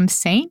goddamn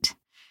saint.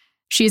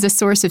 She's a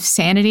source of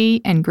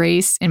sanity and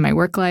grace in my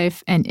work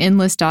life and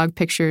endless dog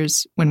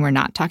pictures when we're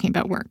not talking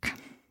about work.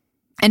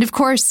 And of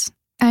course,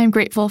 I am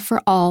grateful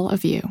for all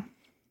of you.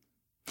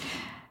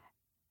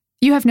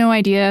 You have no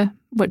idea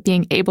what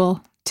being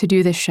able to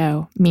do this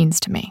show means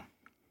to me.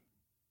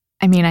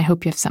 I mean, I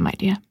hope you have some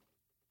idea.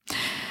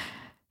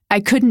 I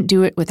couldn't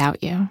do it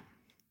without you.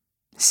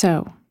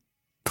 So,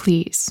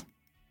 please,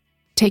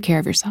 take care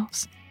of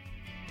yourselves.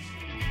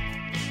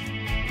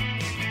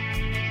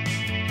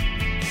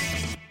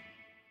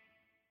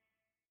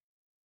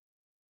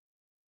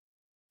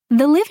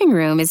 The living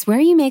room is where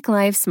you make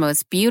life's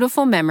most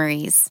beautiful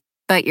memories.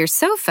 But your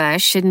sofa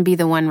shouldn't be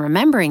the one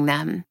remembering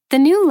them. The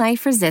new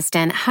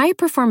life-resistant,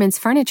 high-performance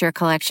furniture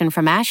collection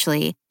from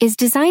Ashley is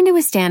designed to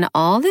withstand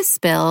all the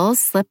spills,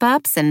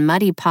 slip-ups, and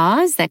muddy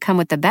paws that come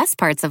with the best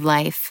parts of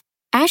life.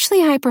 Ashley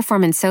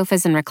high-performance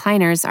sofas and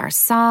recliners are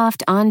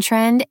soft,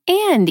 on-trend,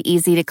 and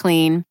easy to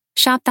clean.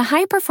 Shop the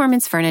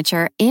high-performance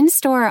furniture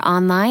in-store or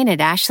online at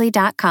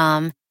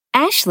ashley.com.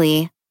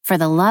 Ashley, for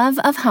the love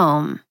of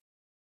home.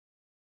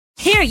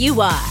 Here you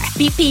are,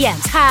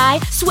 BPMs high,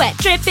 sweat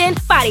dripping,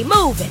 body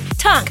moving,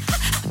 tongue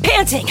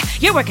panting.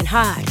 You're working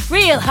hard,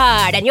 real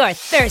hard, and you're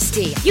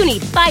thirsty. You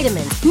need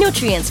vitamins,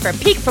 nutrients for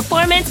peak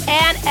performance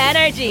and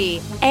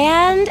energy.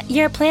 And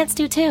your plants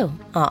do too.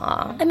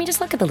 Aw, I mean,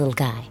 just look at the little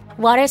guy.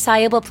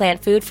 Water-soluble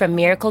plant food from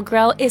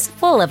Miracle-Gro is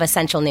full of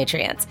essential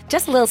nutrients.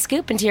 Just a little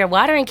scoop into your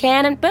watering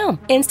can and boom,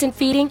 instant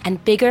feeding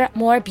and bigger,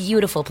 more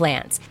beautiful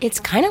plants. It's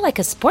kind of like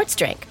a sports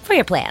drink for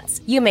your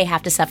plants. You may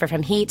have to suffer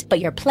from heat, but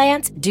your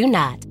plants do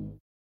not.